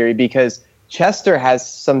Hybrid Theory because Chester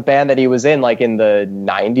has some band that he was in like in the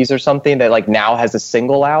 90s or something that like now has a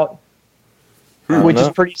single out, which is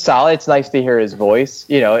pretty solid. It's nice to hear his voice.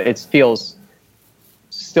 It feels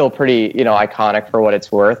still pretty, iconic for what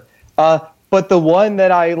it's worth. But the one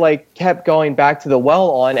that I like kept going back to the well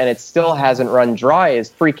on, and it still hasn't run dry, is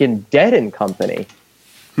freaking Dead and Company.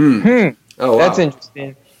 Oh, wow. That's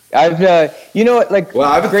interesting. I've, like... Well,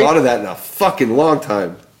 I haven't thought of that in a fucking long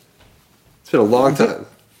time. It's been a long time.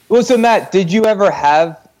 Well, so Matt, did you ever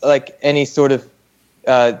have, like, any sort of,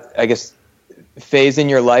 phase in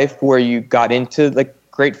your life where you got into like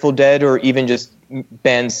Grateful Dead or even just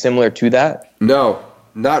bands similar to that? No,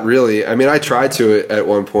 not really. I mean, I tried to at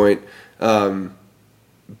one point,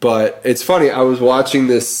 but it's funny. I was watching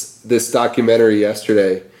this documentary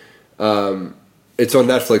yesterday. It's on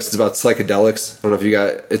Netflix. It's about psychedelics. I don't know if you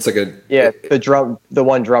got. It's like the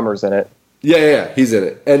one drummer's in it. Yeah, he's in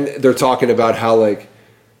it, and they're talking about how like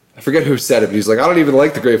I forget who said it, but he's like, I don't even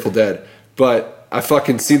like the Grateful Dead, but I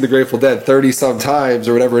fucking seen the Grateful Dead 30-some times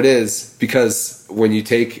or whatever it is, because when you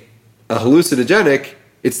take a hallucinogenic,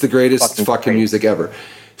 it's the greatest fucking music ever.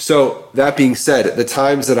 So that being said, the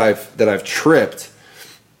times that I've tripped,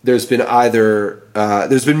 there's been either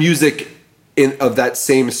there's been music of that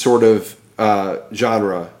same sort of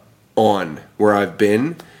genre on where I've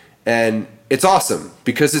been, and it's awesome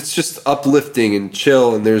because it's just uplifting and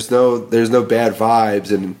chill, and there's no bad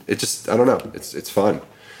vibes, and it just, I don't know, it's fun.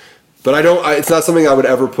 But it's not something I would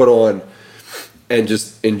ever put on and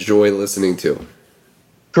just enjoy listening to.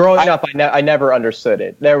 Growing up, I never understood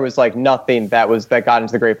it. There was like nothing that got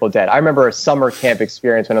into the Grateful Dead. I remember a summer camp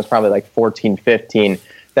experience when I was probably like 14, 15,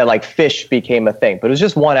 that like Fish became a thing. But it was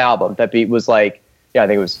just one album that was like, I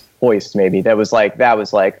think it was Hoist maybe. That was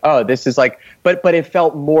like, oh, this is like, but it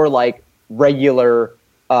felt more like regular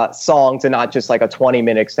songs and not just like a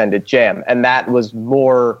 20-minute extended jam. And that was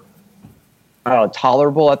more, I don't know,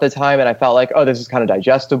 tolerable at the time. And I felt like, oh, this is kind of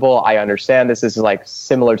digestible. I understand this is like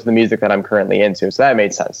similar to the music that I'm currently into. So that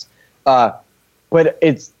made sense. But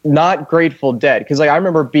it's not Grateful Dead. Because like I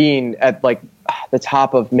remember being at like the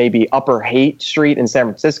top of maybe Upper Haight Street in San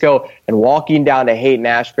Francisco and walking down to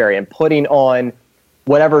Haight-Ashbury and putting on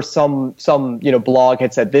whatever some blog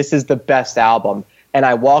had said, this is the best album. And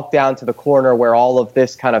I walked down to the corner where all of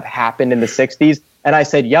this kind of happened in the 60s. And I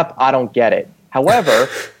said, yep, I don't get it. However,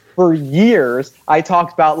 for years, I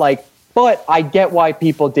talked about like, but I get why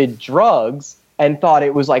people did drugs and thought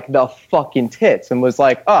it was like the fucking tits and was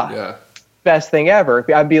like, best thing ever.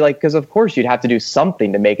 I'd be like, because of course you'd have to do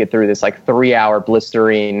something to make it through this like 3-hour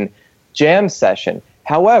blistering jam session.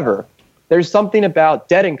 However, there's something about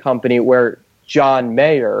Dead and Company where John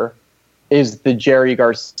Mayer is the Jerry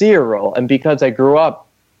Garcia role. And because I grew up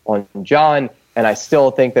on John, and I still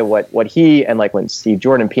think that what he and like when Steve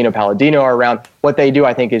Jordan and Pino Palladino are around, what they do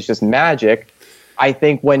I think is just magic. I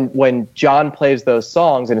think when John plays those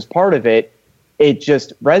songs and is part of it, it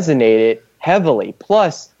just resonated heavily.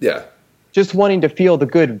 Plus, just wanting to feel the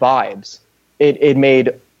good vibes. It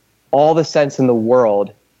made all the sense in the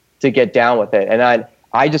world to get down with it. And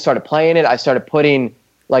I just started playing it. I started putting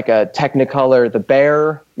like a Technicolor The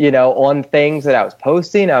Bear, on things that I was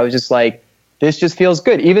posting. I was just like, this just feels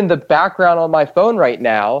good. Even the background on my phone right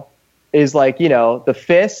now is like, the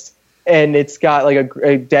Fist, and it's got like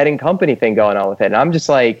a Dead and Company thing going on with it. And I'm just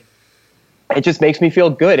like, it just makes me feel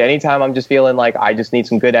good. Anytime I'm just feeling like I just need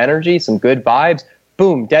some good energy, some good vibes,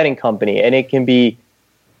 boom, Dead and Company. And it can be,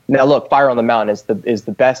 now look, Fire on the Mountain is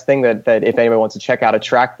the best thing that if anybody wants to check out a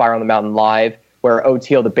track, Fire on the Mountain live, where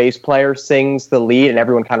Oteil, the bass player, sings the lead and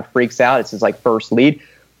everyone kind of freaks out. It's his like first lead.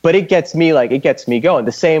 But it gets me going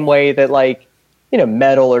the same way that like,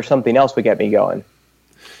 metal or something else would get me going.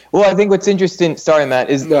 Well, I think what's interesting, sorry, Matt,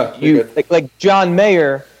 is you like John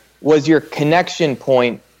Mayer was your connection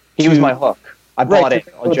point. He was my hook. I bought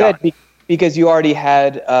it on John. Because you already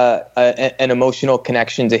had an emotional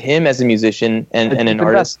connection to him as a musician and an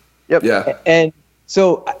artist. Yep. Yeah. And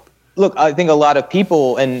so, look, I think a lot of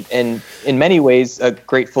people, and in many ways,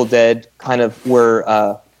 Grateful Dead kind of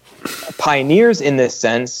were pioneers in this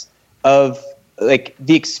sense of like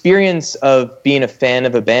the experience of being a fan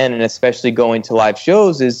of a band and especially going to live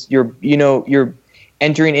shows is you're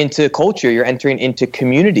entering into culture, you're entering into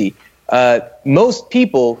community. Most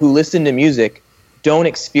people who listen to music don't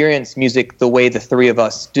experience music the way the three of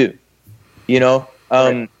us do,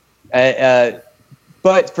 right.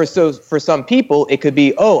 But for some people, it could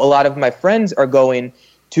be, a lot of my friends are going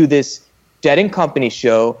to this Dead and Company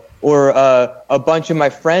show, or a bunch of my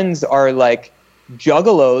friends are like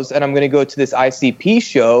juggalos, and I'm going to go to this ICP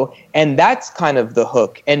show, and that's kind of the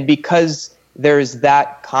hook. And because there's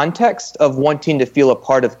that context of wanting to feel a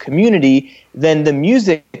part of community, then the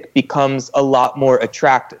music becomes a lot more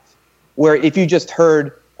attractive. Where if you just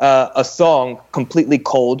heard a song completely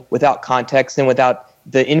cold, without context and without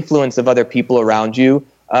the influence of other people around you,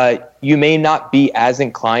 you may not be as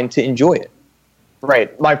inclined to enjoy it.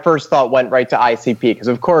 Right. My first thought went right to ICP because,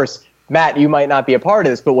 of course, Matt, you might not be a part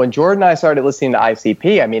of this, but when Jordan and I started listening to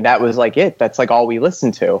ICP, I mean, that was like it. That's like all we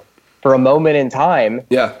listened to for a moment in time.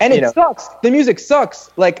 Yeah. And it sucks. The music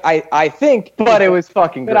sucks. Like, I think. But it was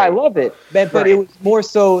fucking great. But I love it. But it was more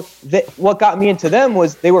so that what got me into them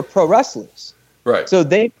was they were pro wrestlers. Right. So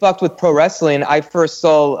they fucked with pro wrestling. I first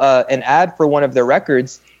saw an ad for one of their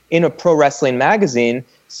records in a pro wrestling magazine.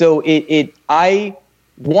 So I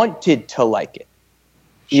wanted to like it.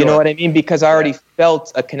 You know what I mean? Because I already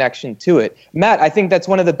felt a connection to it. Matt, I think that's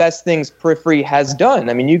one of the best things Periphery has done.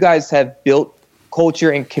 I mean, you guys have built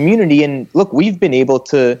culture and community, and look, we've been able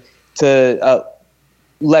to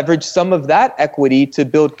leverage some of that equity to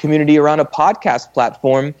build community around a podcast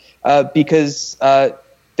platform because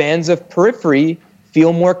fans of Periphery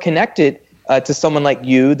feel more connected to someone like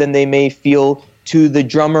you than they may feel to the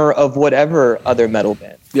drummer of whatever other metal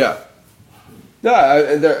band. Yeah. No,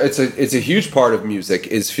 it's a huge part of music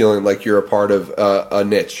is feeling like you're a part of a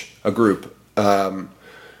niche, a group, a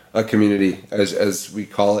community, as we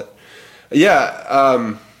call it.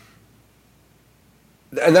 Yeah,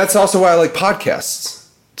 and that's also why I like podcasts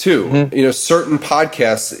too. Mm-hmm. You know, certain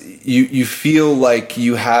podcasts, you feel like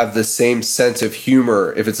you have the same sense of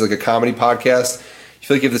humor. If it's like a comedy podcast, you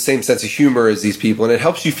feel like you have the same sense of humor as these people, and it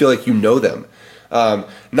helps you feel like you know them.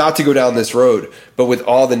 Not to go down this road, but with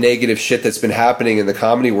all the negative shit that's been happening in the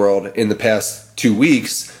comedy world in the past 2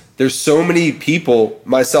 weeks, there's so many people,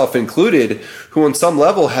 myself included, who on some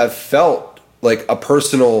level have felt like a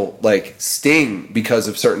personal like sting because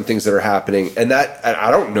of certain things that are happening. And that,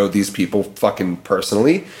 I don't know these people fucking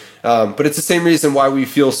personally, but it's the same reason why we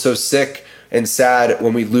feel so sick and sad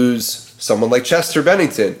when we lose someone like Chester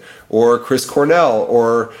Bennington or Chris Cornell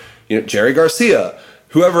or, you know, Jerry Garcia,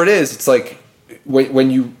 whoever it is. It's like, when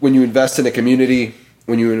you invest in a community,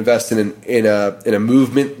 when you invest in a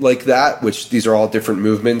movement like that, which these are all different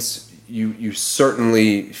movements, you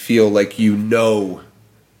certainly feel like you know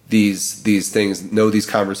these things, know these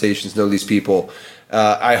conversations, know these people.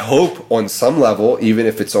 I hope on some level, even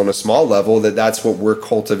if it's on a small level, that's what we're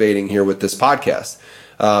cultivating here with this podcast.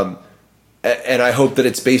 And I hope that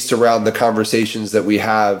it's based around the conversations that we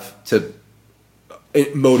have to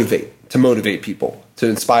motivate people, to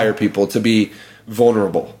inspire people, to be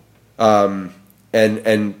vulnerable,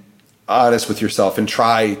 and honest with yourself, and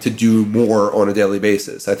try to do more on a daily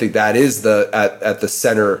basis. I think that is at the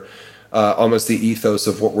center, almost the ethos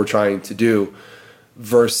of what we're trying to do,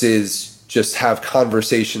 versus just have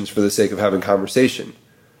conversations for the sake of having conversation.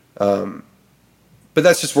 But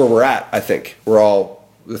that's just where we're at. I think we're all,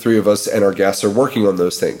 the three of us and our guests, are working on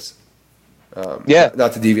those things. Not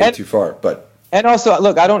to deviate too far, but. And also,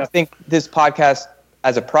 look, I don't think this podcast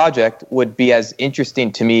as a project would be as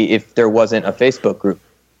interesting to me if there wasn't a Facebook group.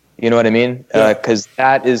 You know what I mean? Because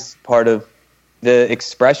that is part of the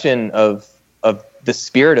expression of the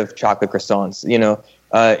spirit of Chocolate Croissants. You know,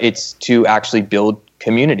 it's to actually build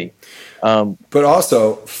community. But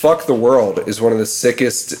also, Fuck the World is one of the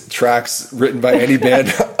sickest tracks written by any band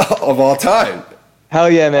of all time. Hell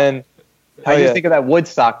yeah, man. How do you think of that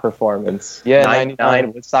Woodstock performance? Yeah,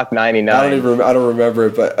 99, Woodstock 99. I don't remember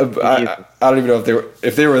it, but I don't even know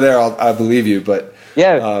if they were there. I believe you, but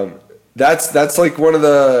yeah, that's like one of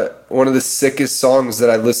the sickest songs that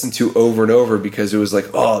I listened to over and over, because it was like,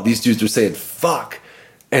 oh, these dudes are saying fuck,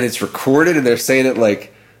 and it's recorded, and they're saying it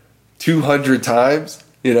like 200 times.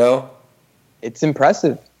 You know, it's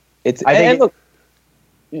impressive. Look,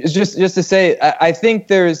 just to say, I think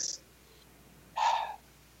there's.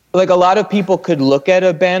 Like, a lot of people could look at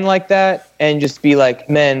a band like that and just be like,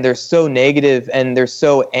 man, they're so negative and they're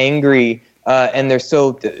so angry and they're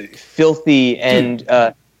so filthy. And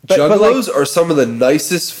Juggalos are some of the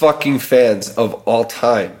nicest fucking fans of all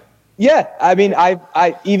time. Yeah, I mean,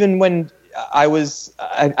 I even when I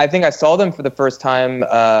think I saw them for the first time,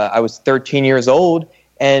 I was 13 years old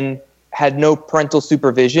and had no parental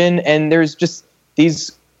supervision. And there's just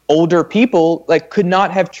these older people like could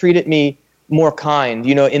not have treated me more kind,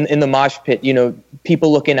 you know, in the mosh pit, you know,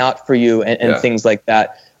 people looking out for you and things like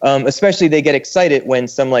that. Especially they get excited when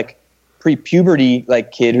some like pre-puberty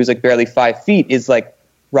like kid who's like barely 5 feet is like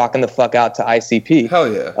rocking the fuck out to ICP.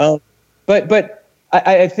 Hell yeah. But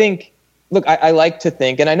I think, look, I like to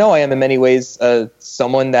think, and I know I am in many ways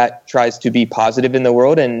someone that tries to be positive in the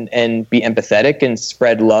world and be empathetic and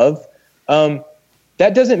spread love.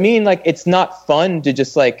 That doesn't mean like it's not fun to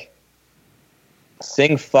just like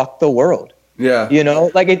sing "Fuck the World." Yeah, you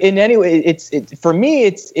know, like in any way, it's for me,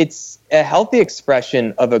 it's a healthy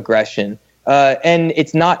expression of aggression, and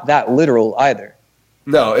it's not that literal either.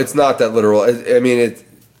 No, it's not that literal. I mean,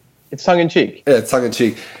 it's tongue in cheek. Yeah, it's tongue in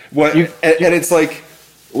cheek. And it's like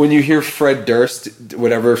when you hear Fred Durst,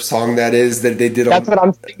 whatever song that is that they did. That's what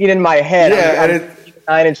I'm thinking in my head. Yeah, I'm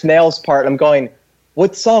Nine Inch Nails part. I'm going,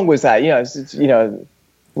 what song was that? You know, you know.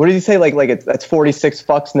 What did he say? Like that's 46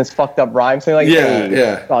 fucks in this fucked up rhyme. Something like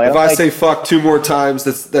yeah. If I say fuck 2 more times,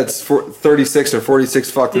 that's 36 or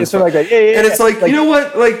 46 fuck. Yeah, something like that. Yeah. And it's like, you know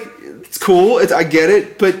what? Like it's cool. I get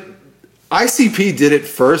it, but ICP did it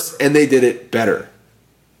first, and they did it better.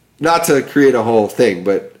 Not to create a whole thing,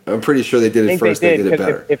 but I'm pretty sure they did it first. They did it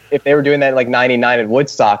better. If they were doing that in like '99 at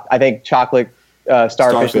Woodstock, I think chocolate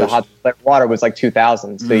starfish in the hot water was like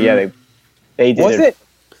 2000. So yeah, they did. Was it?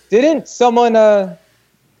 Didn't someone?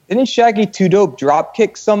 Didn't Shaggy 2 Dope drop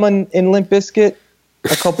kick someone in Limp Bizkit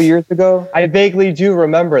a couple years ago? I vaguely do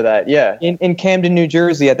remember that. Yeah, in Camden, New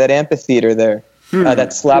Jersey, at that amphitheater there,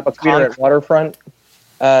 that slab of concrete at Waterfront.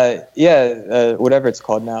 Whatever it's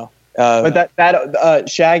called now. But that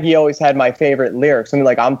Shaggy always had my favorite lyrics. Something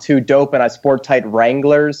like, "I'm too dope and I sport tight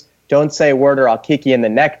Wranglers. Don't say a word or I'll kick you in the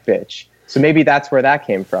neck, bitch." So maybe that's where that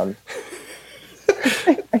came from.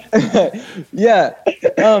 Yeah.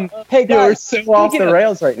 Hey guys, we're so off the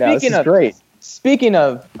rails right now. This is great. Speaking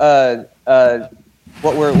of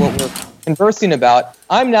what we're conversing about,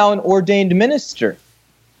 I'm now an ordained minister.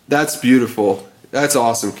 That's beautiful. That's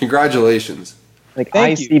awesome. Congratulations. Like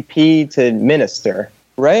ICP to minister.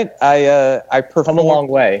 Right? I performed, come a long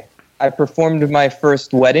way. I performed my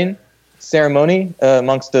first wedding ceremony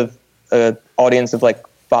amongst an audience of like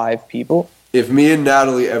 5 people. If me and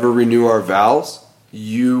Natalie ever renew our vows,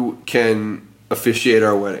 you can officiate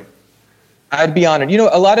our wedding. I'd be honored. You know,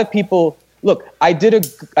 a lot of people look. I did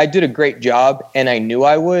a great job, and I knew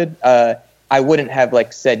I would. I wouldn't have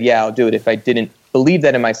like said, "Yeah, I'll do it," if I didn't believe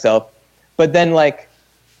that in myself. But then, like,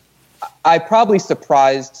 I probably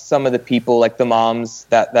surprised some of the people, like the moms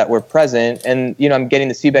that were present, and you know, I'm getting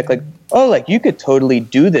the feedback like, "Oh, like you could totally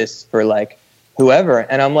do this for like whoever,"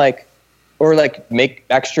 and I'm like, or like make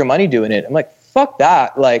extra money doing it. I'm like, fuck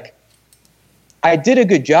that. Like, I did a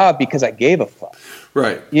good job because I gave a fuck.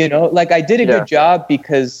 Right. You know, like I did a good job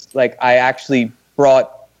because like I actually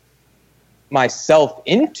brought myself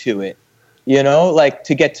into it, you know, like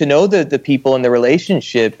to get to know the people in the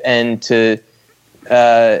relationship and to,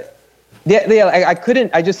 I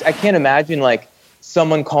can't imagine like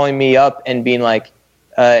someone calling me up and being like,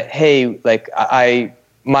 hey, like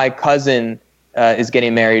my cousin is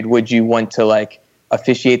getting married. Would you want to like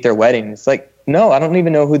officiate their wedding? It's like, no, I don't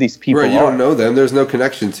even know who these people are. Right, you don't know them. There's no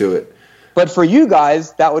connection to it. But for you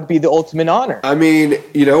guys, that would be the ultimate honor. I mean,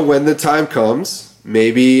 you know, when the time comes,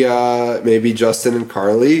 maybe Justin and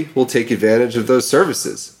Carly will take advantage of those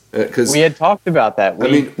services. We had talked about that.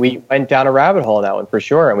 We went down a rabbit hole in that one for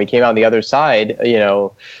sure, and we came out the other side. You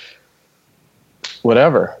know,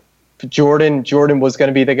 whatever. Jordan was going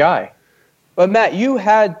to be the guy. But Matt, you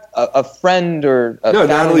had a friend or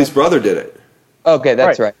Natalie's brother did it. Okay,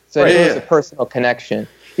 that's right. So it was a personal connection.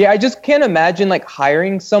 Yeah, I just can't imagine like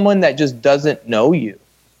hiring someone that just doesn't know you.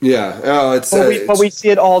 Yeah, but we see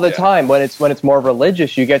it all the time when it's more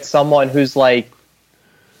religious. You get someone who's like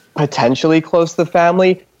potentially close to the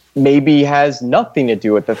family, maybe has nothing to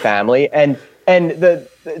do with the family, and to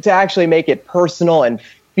actually make it personal and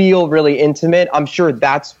feel really intimate. I'm sure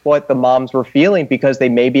that's what the moms were feeling because they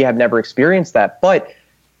maybe have never experienced that. But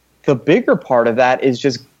the bigger part of that is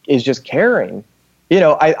just caring. You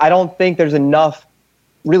know, I don't think there's enough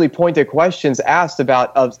really pointed questions asked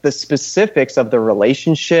about of the specifics of the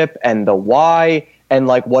relationship and the why and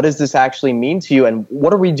like what does this actually mean to you and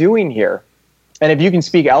what are we doing here? And if you can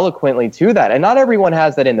speak eloquently to that, and not everyone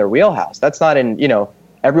has that in their wheelhouse. That's not in, you know,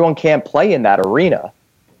 everyone can't play in that arena.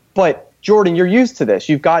 But Jordan, you're used to this.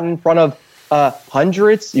 You've gotten in front of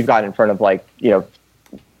hundreds. You've gotten in front of like, you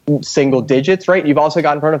know, single digits, right? You've also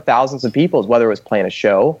gotten in front of thousands of people, whether it was playing a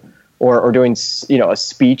show or doing, you know, a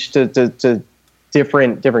speech to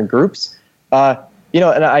different groups. You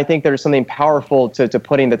know, and I think there's something powerful to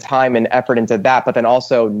putting the time and effort into that, but then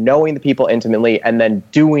also knowing the people intimately and then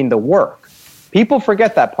doing the work. People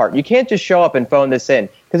forget that part. You can't just show up and phone this in.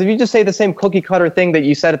 Because if you just say the same cookie cutter thing that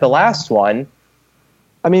you said at the last one,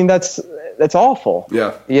 I mean, that's awful.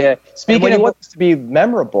 Yeah. Yeah. Speaking of what to be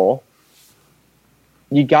memorable,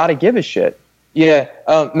 you got to give a shit. Yeah.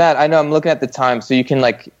 Matt, I know I'm looking at the time, so you can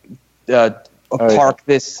like park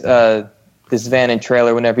this van and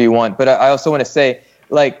trailer whenever you want. But I also want to say,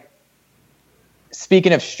 like,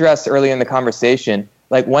 speaking of stress earlier in the conversation,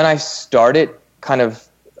 like when I started kind of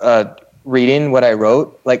reading what I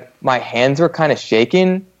wrote, like my hands were kind of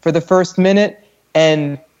shaking for the first minute.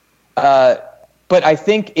 And, but I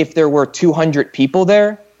think if there were 200 people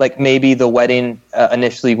there, like maybe the wedding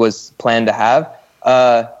initially was planned to have,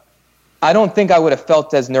 I don't think I would have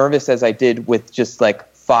felt as nervous as I did with just like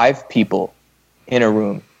 5 people in a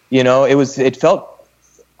room. You know, it felt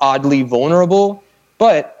oddly vulnerable,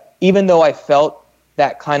 but even though I felt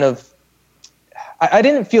that kind of, I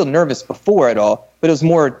didn't feel nervous before at all, but it was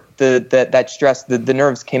more that stress, the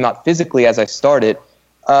nerves came out physically as I started.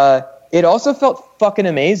 It also felt fucking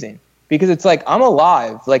amazing because it's like, I'm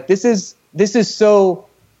alive. Like this is so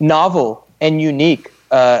novel and unique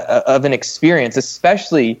of an experience,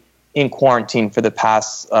 especially in quarantine for the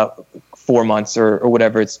past 4 months or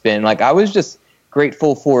whatever it's been. Like I was just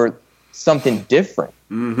grateful for something different.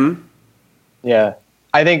 Mm-hmm. Yeah.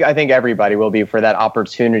 I think everybody will be for that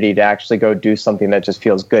opportunity to actually go do something that just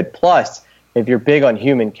feels good. Plus, if you're big on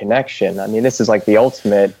human connection, I mean, this is like the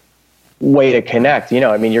ultimate way to connect. You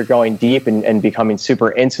know, I mean, you're going deep and becoming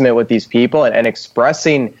super intimate with these people and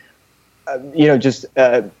expressing, just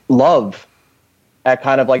love at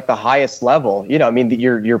kind of like the highest level. You know, I mean,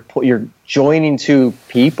 you're joining two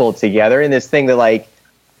people together in this thing that, like,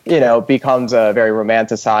 you know, becomes very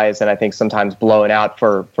romanticized and I think sometimes blown out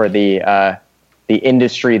for the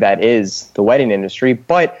industry that is the wedding industry.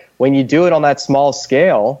 But when you do it on that small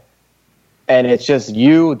scale and it's just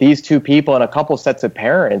you, these two people, and a couple sets of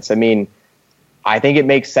parents, I mean, I think it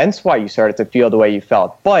makes sense why you started to feel the way you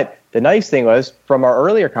felt. But the nice thing was, from our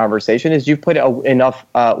earlier conversation, is you put enough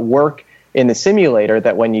work in the simulator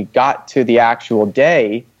that when you got to the actual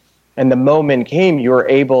day and the moment came, you were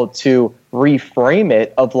able to reframe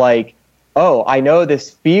it of like, oh, I know this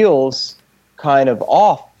feels kind of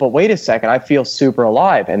off, but wait a second, I feel super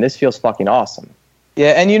alive and this feels fucking awesome.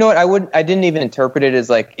 Yeah, and you know what, I didn't even interpret it as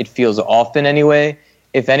like it feels off in any way.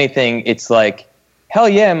 If anything, it's like, hell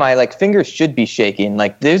yeah, my like fingers should be shaking.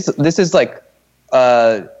 Like this is like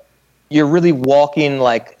you're really walking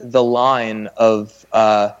like the line of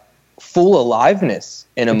full aliveness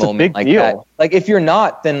in a moment like that. Like if you're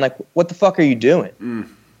not, then like what the fuck are you doing?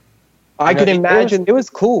 I could imagine it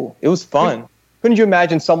was cool. It was fun. Couldn't you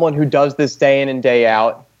imagine someone who does this day in and day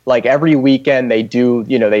out, like every weekend they do,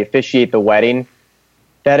 you know, they officiate the wedding,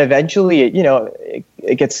 that eventually,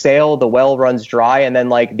 it gets stale, the well runs dry, and then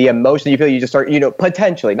like the emotion you feel, you just start,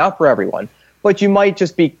 potentially, not for everyone, but you might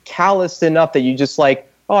just be calloused enough that you just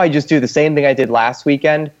like, oh, I just do the same thing I did last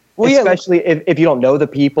weekend, especially if you don't know the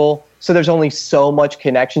people. So there's only so much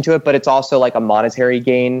connection to it, but it's also like a monetary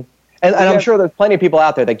gain. And I'm sure there's plenty of people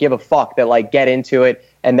out there that give a fuck, that like get into it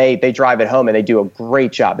and they drive it home and they do a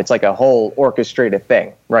great job. It's like a whole orchestrated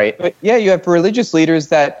thing, right? But yeah, you have religious leaders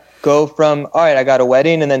that go from, all right, I got a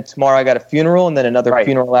wedding and then tomorrow I got a funeral and then another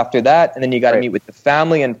funeral after that. And then you got to meet with the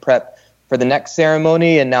family and prep for the next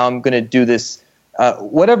ceremony. And now I'm going to do this,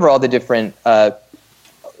 whatever, all the different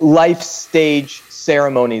life stage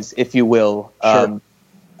ceremonies, if you will.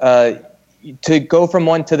 To go from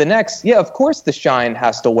one to the next, yeah, of course the shine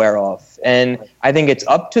has to wear off. And I think it's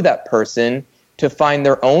up to that person to find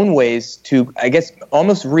their own ways to, I guess,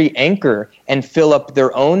 almost re-anchor and fill up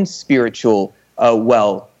their own spiritual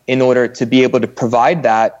well in order to be able to provide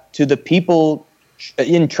that to the people,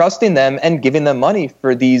 entrusting them and giving them money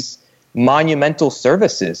for these monumental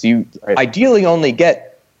services. You ideally only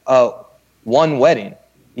get one wedding,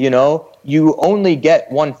 you only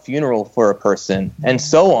get one funeral for a person, and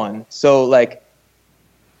so on. So, like,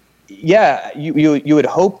 yeah, you would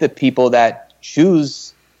hope that people that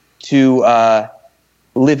choose to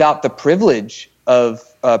live out the privilege of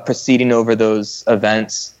proceeding over those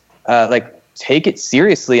events, take it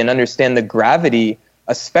seriously and understand the gravity,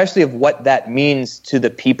 especially of what that means to the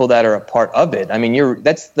people that are a part of it. I mean,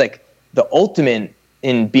 that's like the ultimate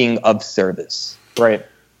in being of service. Right.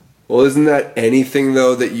 Well, isn't that anything,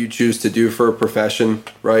 though, that you choose to do for a profession,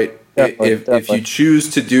 right? Definitely. If you choose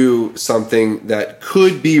to do something that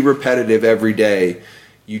could be repetitive every day,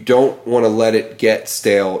 you don't want to let it get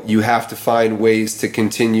stale. You have to find ways to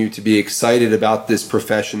continue to be excited about this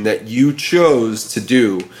profession that you chose to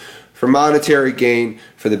do for monetary gain,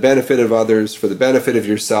 for the benefit of others, for the benefit of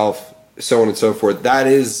yourself, so on and so forth. That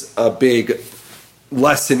is a big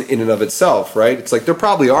lesson in and of itself, right? It's like there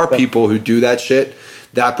probably are people who do that shit,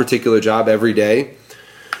 that particular job every day,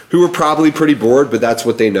 who are probably pretty bored, but that's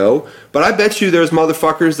what they know. But I bet you there's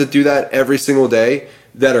motherfuckers that do that every single day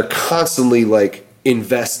that are constantly like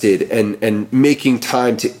invested and making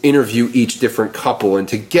time to interview each different couple and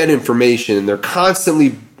to get information, and they're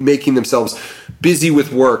constantly making themselves busy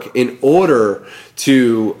with work in order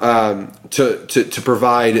to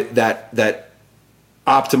provide that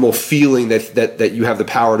optimal feeling that you have the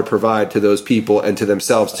power to provide to those people and to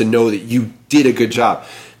themselves, to know that you did a good job.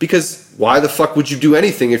 Because why the fuck would you do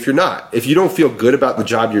anything if you're not? If you don't feel good about the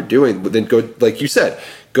job you're doing, then go, like you said,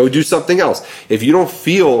 go do something else. If you don't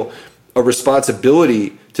feel a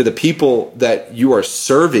responsibility to the people that you are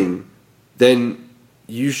serving, then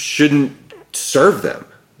you shouldn't serve them,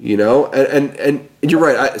 and you're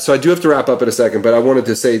right. So I do have to wrap up in a second, but I wanted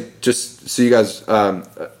to say, just so you guys,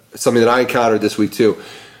 something that I encountered this week too.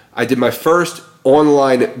 I did my first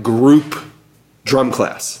online group drum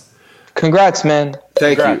class. Congrats, man.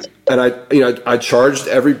 Thank you. And I charged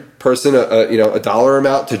every person a dollar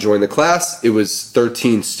amount to join the class. It was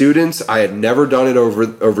 13 students. I had never done it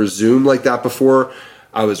over Zoom like that before.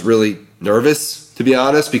 I was really nervous, to be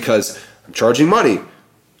honest, because I'm charging money.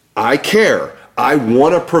 I care. I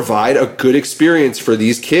want to provide a good experience for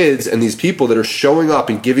these kids and these people that are showing up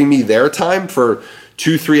and giving me their time for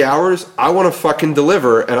 2-3 hours. I want to fucking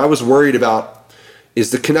deliver. And I was worried about,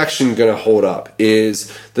 is the connection going to hold up?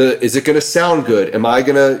 Is it going to sound good? Am I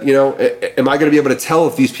going to be able to tell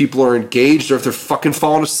if these people are engaged or if they're fucking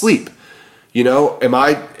falling asleep?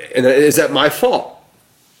 And is that my fault?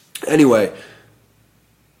 Anyway,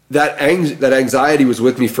 that anxiety was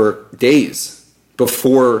with me for days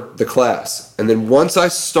before the class. And then once I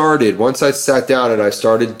sat down and I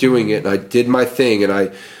started doing it and I did my thing and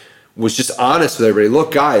I was just honest with everybody.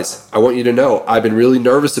 Look, guys, I want you to know I've been really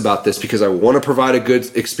nervous about this because I want to provide a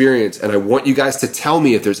good experience and I want you guys to tell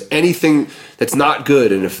me if there's anything that's not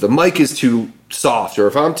good and if the mic is too soft or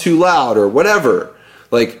if I'm too loud or whatever.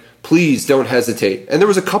 Like, please don't hesitate. And there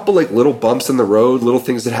was a couple like little bumps in the road, little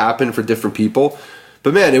things that happened for different people.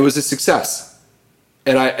 But man, it was a success.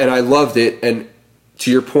 And I loved it. And to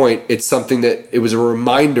your point, it's something that it was a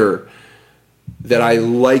reminder that I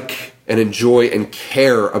like and enjoy and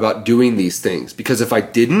care about doing these things. Because if I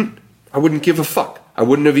didn't, I wouldn't give a fuck. I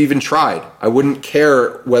wouldn't have even tried. I wouldn't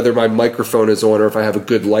care whether my microphone is on or if I have a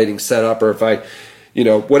good lighting setup or if I,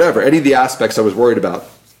 whatever, any of the aspects I was worried about.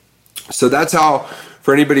 So that's how,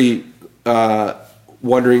 for anybody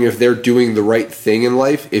wondering if they're doing the right thing in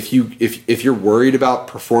life, if you're worried about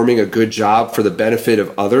performing a good job for the benefit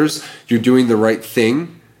of others, you're doing the right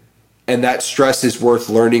thing. And that stress is worth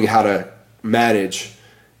learning how to manage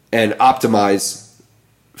and optimize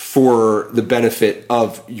for the benefit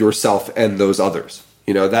of yourself and those others.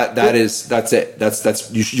 That's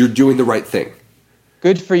it. You're doing the right thing.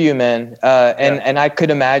 Good for you, man. And I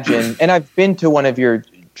could imagine, and I've been to one of your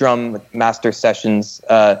drum master sessions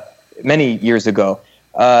many years ago,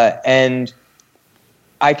 and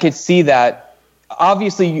I could see that.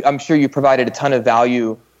 Obviously, I'm sure you provided a ton of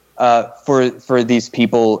value for these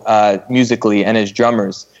people musically and as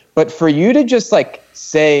drummers. But for you to just like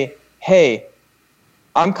say, hey,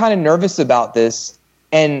 I'm kind of nervous about this,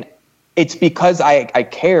 and it's because I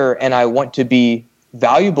care and I want to be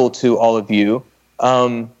valuable to all of you,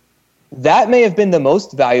 that may have been the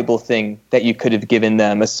most valuable thing that you could have given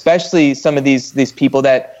them, especially some of these people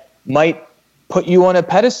that might put you on a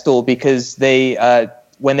pedestal because they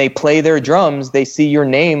when they play their drums, they see your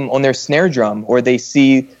name on their snare drum or they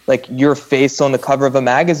see like your face on the cover of a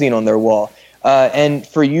magazine on their wall. And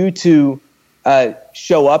for you to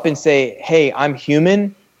show up and say, hey, I'm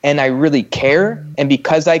human and I really care. And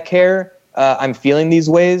because I care, I'm feeling these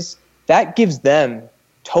ways. That gives them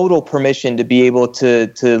total permission to be able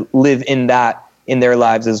to live in that in their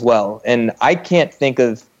lives as well. And I can't think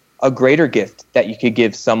of a greater gift that you could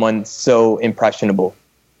give someone so impressionable.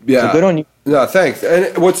 Yeah. So good on you. No, thanks.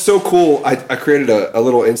 And what's so cool, I created a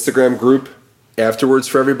little Instagram group afterwards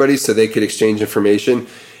for everybody so they could exchange information.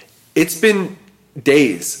 It's been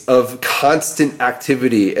days of constant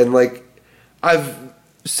activity, and like I've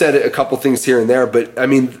said a couple things here and there, but I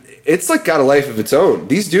mean, it's like got a life of its own.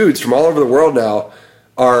 These dudes from all over the world now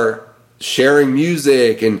are sharing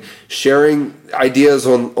music and sharing ideas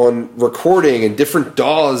on recording and different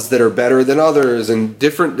DAWs that are better than others and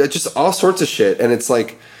different, just all sorts of shit. And it's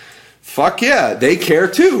like, fuck yeah, they care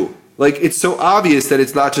too. Like, it's so obvious that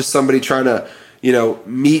it's not just somebody trying to,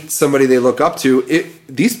 meet somebody they look up to.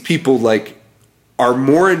 These people like are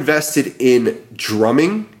more invested in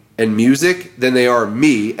drumming and music than they are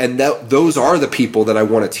me. And those are the people that I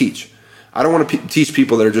want to teach. I don't want to teach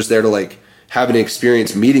people that are just there to like have an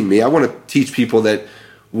experience meeting me. I want to teach people that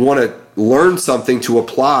want to learn something to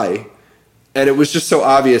apply. And it was just so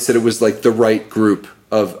obvious that it was like the right group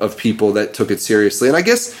of people that took it seriously. And I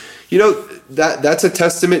guess, that's a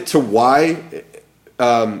testament to why,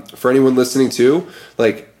 for anyone listening to,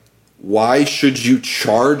 like, why should you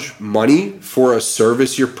charge money for a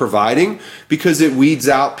service you're providing? Because it weeds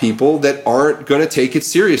out people that aren't going to take it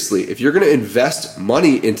seriously. If you're going to invest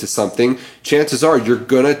money into something, chances are you're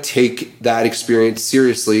going to take that experience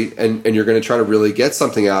seriously and you're going to try to really get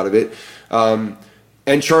something out of it.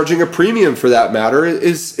 And charging a premium for that matter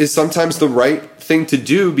is sometimes the right thing to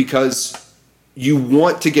do because you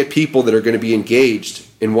want to get people that are going to be engaged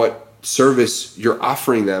in what service you're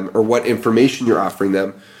offering them or what information you're offering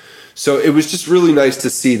them. So it was just really nice to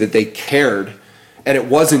see that they cared, and it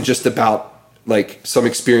wasn't just about like some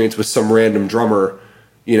experience with some random drummer.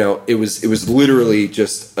 It was literally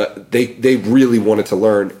just they really wanted to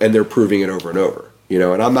learn, and they're proving it over and over.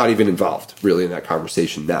 And I'm not even involved really in that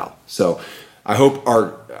conversation now. So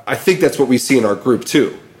I think that's what we see in our group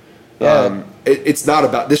too. Yeah. It's not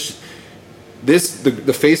about this. The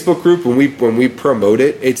Facebook group, when we promote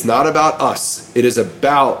it, it's not about us. It is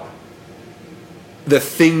about the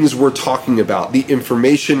things we're talking about, the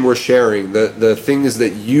information we're sharing, the things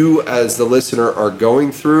that you as the listener are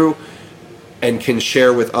going through and can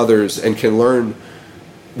share with others and can learn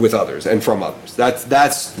with others and from others.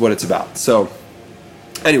 That's what it's about. So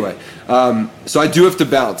anyway, so I do have to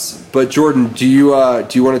bounce, but Jordan, do you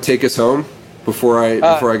want to take us home before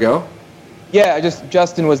I go? Yeah,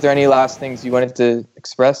 Justin, was there any last things you wanted to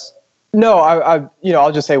express? No,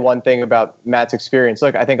 I'll just say one thing about Matt's experience.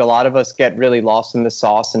 Look, I think a lot of us get really lost in the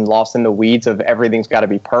sauce and lost in the weeds of everything's got to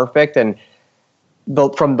be perfect, and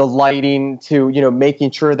from the lighting to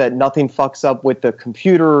making sure that nothing fucks up with the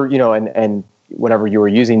computer, and whatever you were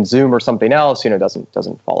using, Zoom or something else,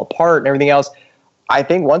 doesn't fall apart and everything else. I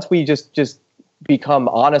think once we just become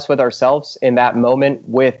honest with ourselves in that moment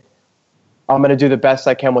with, I'm going to do the best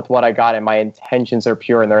I can with what I got, and my intentions are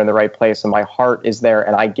pure and they're in the right place and my heart is there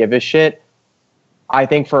and I give a shit. I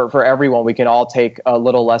think for everyone, we can all take a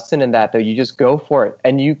little lesson in that you just go for it.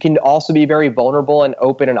 And you can also be very vulnerable and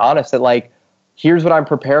open and honest that, like, here's what I'm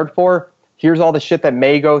prepared for. Here's all the shit that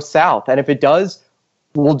may go south. And if it does,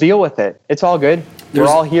 we'll deal with it. It's all good. We're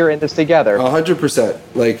all here in this together. 100%.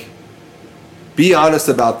 Like, be honest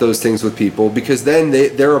about those things with people, because then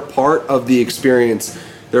they're a part of the experience.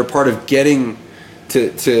 They're a part of getting to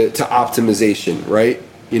optimization, right?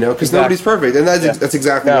 Because exactly. Nobody's perfect. And that's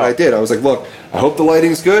exactly what I did. I was like, look, I hope the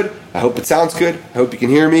lighting's good. I hope it sounds good. I hope you can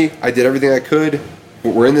hear me. I did everything I could.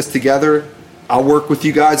 We're in this together. I'll work with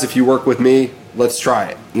you guys if you work with me. Let's try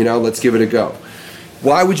it. Let's give it a go.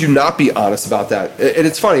 Why would you not be honest about that? And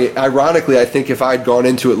it's funny. Ironically, I think if I'd gone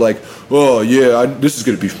into it like, oh, yeah, this is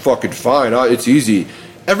going to be fucking fine. It's easy.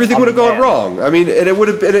 Everything would have gone wrong. I mean, and it would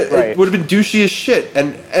have been it would have been douchey as shit.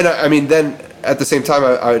 And I mean, then at the same time,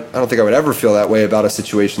 I don't think I would ever feel that way about a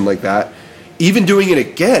situation like that. Even doing it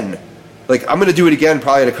again, like, I'm going to do it again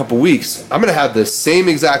probably in a couple weeks. I'm going to have the same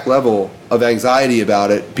exact level of anxiety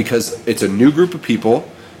about it because it's a new group of people,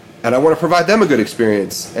 and I want to provide them a good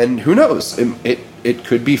experience. And who knows? It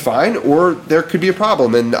could be fine, or there could be a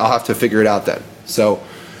problem, and I'll have to figure it out then. So,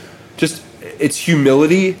 just it's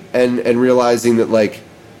humility and realizing that, like,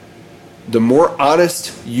 the more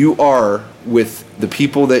honest you are with the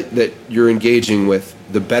people that you're engaging with,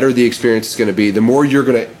 the better the experience is going to be. The more you're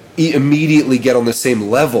going to immediately get on the same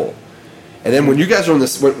level. And then when you guys are on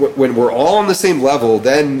this, when we're all on the same level,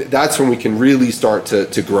 then that's when we can really start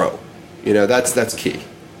to grow. That's key.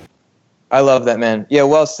 I love that, man. Yeah,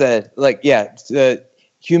 well said. Like, yeah,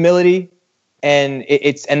 humility, and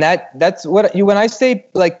that's what when I say,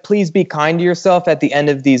 like, please be kind to yourself at the end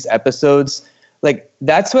of these episodes. Like,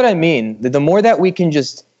 that's what I mean. The more that we can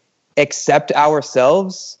just accept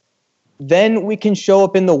ourselves, then we can show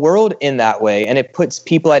up in the world in that way. And it puts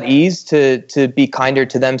people at ease to be kinder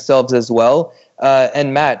to themselves as well.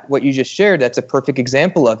 And Matt, what you just shared, that's a perfect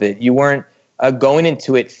example of it. You weren't going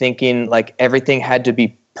into it thinking like everything had to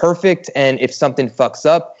be perfect. And if something fucks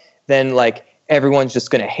up, then like everyone's just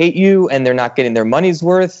going to hate you and they're not getting their money's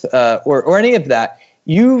worth or any of that.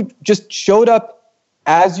 You just showed up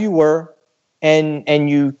as you were. And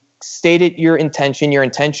you stated your intention. Your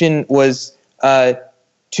intention was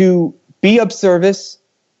to be of service.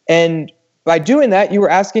 And by doing that, you were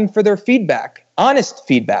asking for their feedback, honest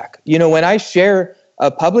feedback. When I share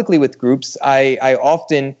publicly with groups, I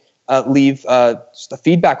often leave just a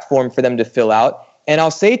feedback form for them to fill out. And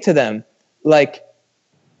I'll say to them, like,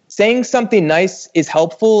 saying something nice is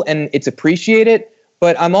helpful and it's appreciated,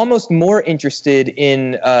 but I'm almost more interested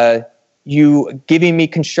in you giving me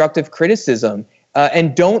constructive criticism,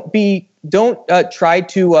 and don't try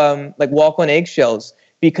to like walk on eggshells,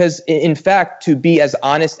 because in fact, to be as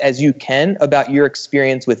honest as you can about your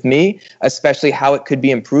experience with me, especially how it could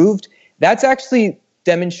be improved, that's actually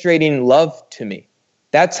demonstrating love to me.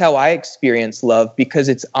 That's how I experience love, because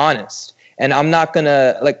it's honest, and I'm not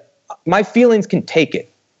gonna, like, my feelings can take it.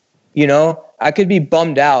 I could be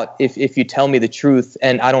bummed out if you tell me the truth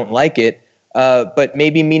and I don't like it. But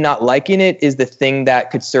maybe me not liking it is the thing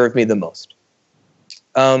that could serve me the most.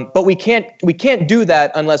 But we can't do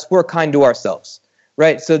that unless we're kind to ourselves,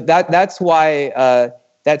 right? So that's why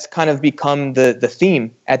that's kind of become the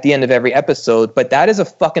theme at the end of every episode. But that is a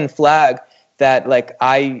fucking flag that, like,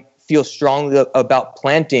 I feel strongly about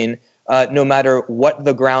planting, no matter what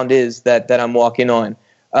the ground is that I'm walking on.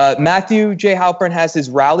 Matthew J. Halpern has his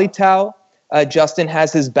rally towel. Justin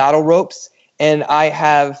has his battle ropes, and I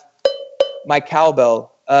have my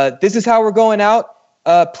cowbell. This is how we're going out.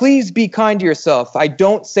 please be kind to yourself. I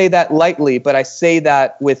don't say that lightly, but I say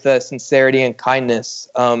that with sincerity and kindness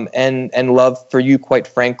and love for you, quite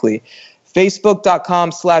frankly.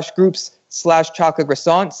 Facebook.com/groups/chocolate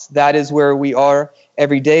croissants. That is where we are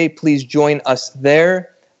every day. Please join us there.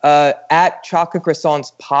 At Chocolate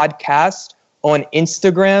Croissants Podcast on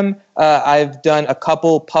Instagram. I've done a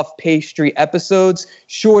couple puff pastry episodes,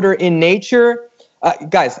 shorter in nature.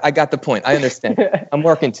 Guys, I got the point. I understand. I'm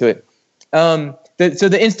working to it. So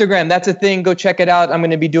the Instagram, that's a thing. Go check it out. I'm going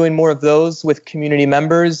to be doing more of those with community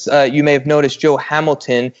members. You may have noticed Joe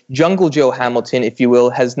Hamilton, Jungle Joe Hamilton, if you will,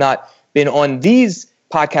 has not been on these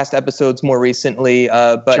podcast episodes more recently.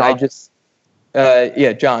 But John.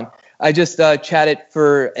 John. I just chatted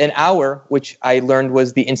for an hour, which I learned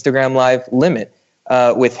was the Instagram Live limit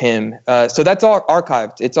with him. So that's all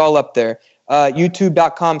archived. It's all up there.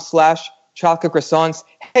 YouTube.com/chocolate croissants.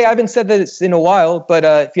 Hey, I haven't said this in a while, but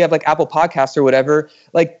if you have like Apple Podcasts or whatever,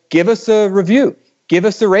 like give us a review, give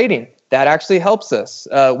us a rating. That actually helps us.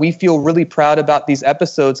 We feel really proud about these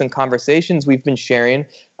episodes and conversations we've been sharing.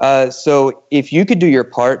 So if you could do your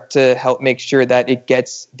part to help make sure that it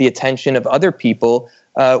gets the attention of other people,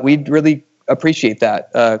 we'd really appreciate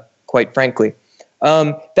that, quite frankly.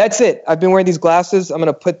 That's it. I've been wearing these glasses. I'm going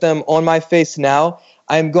to put them on my face now.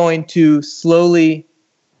 I'm going to slowly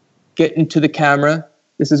get into the camera.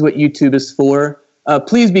 This is what YouTube is for.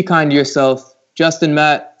 Please be kind to yourself. Justin,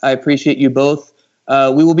 Matt, I appreciate you both.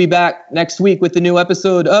 We will be back next week with the new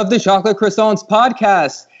episode of the Chocolate Croissants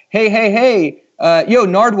Podcast. Hey. Yo,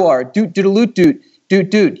 Nardwar, doot,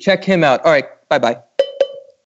 check him out. All right, bye-bye.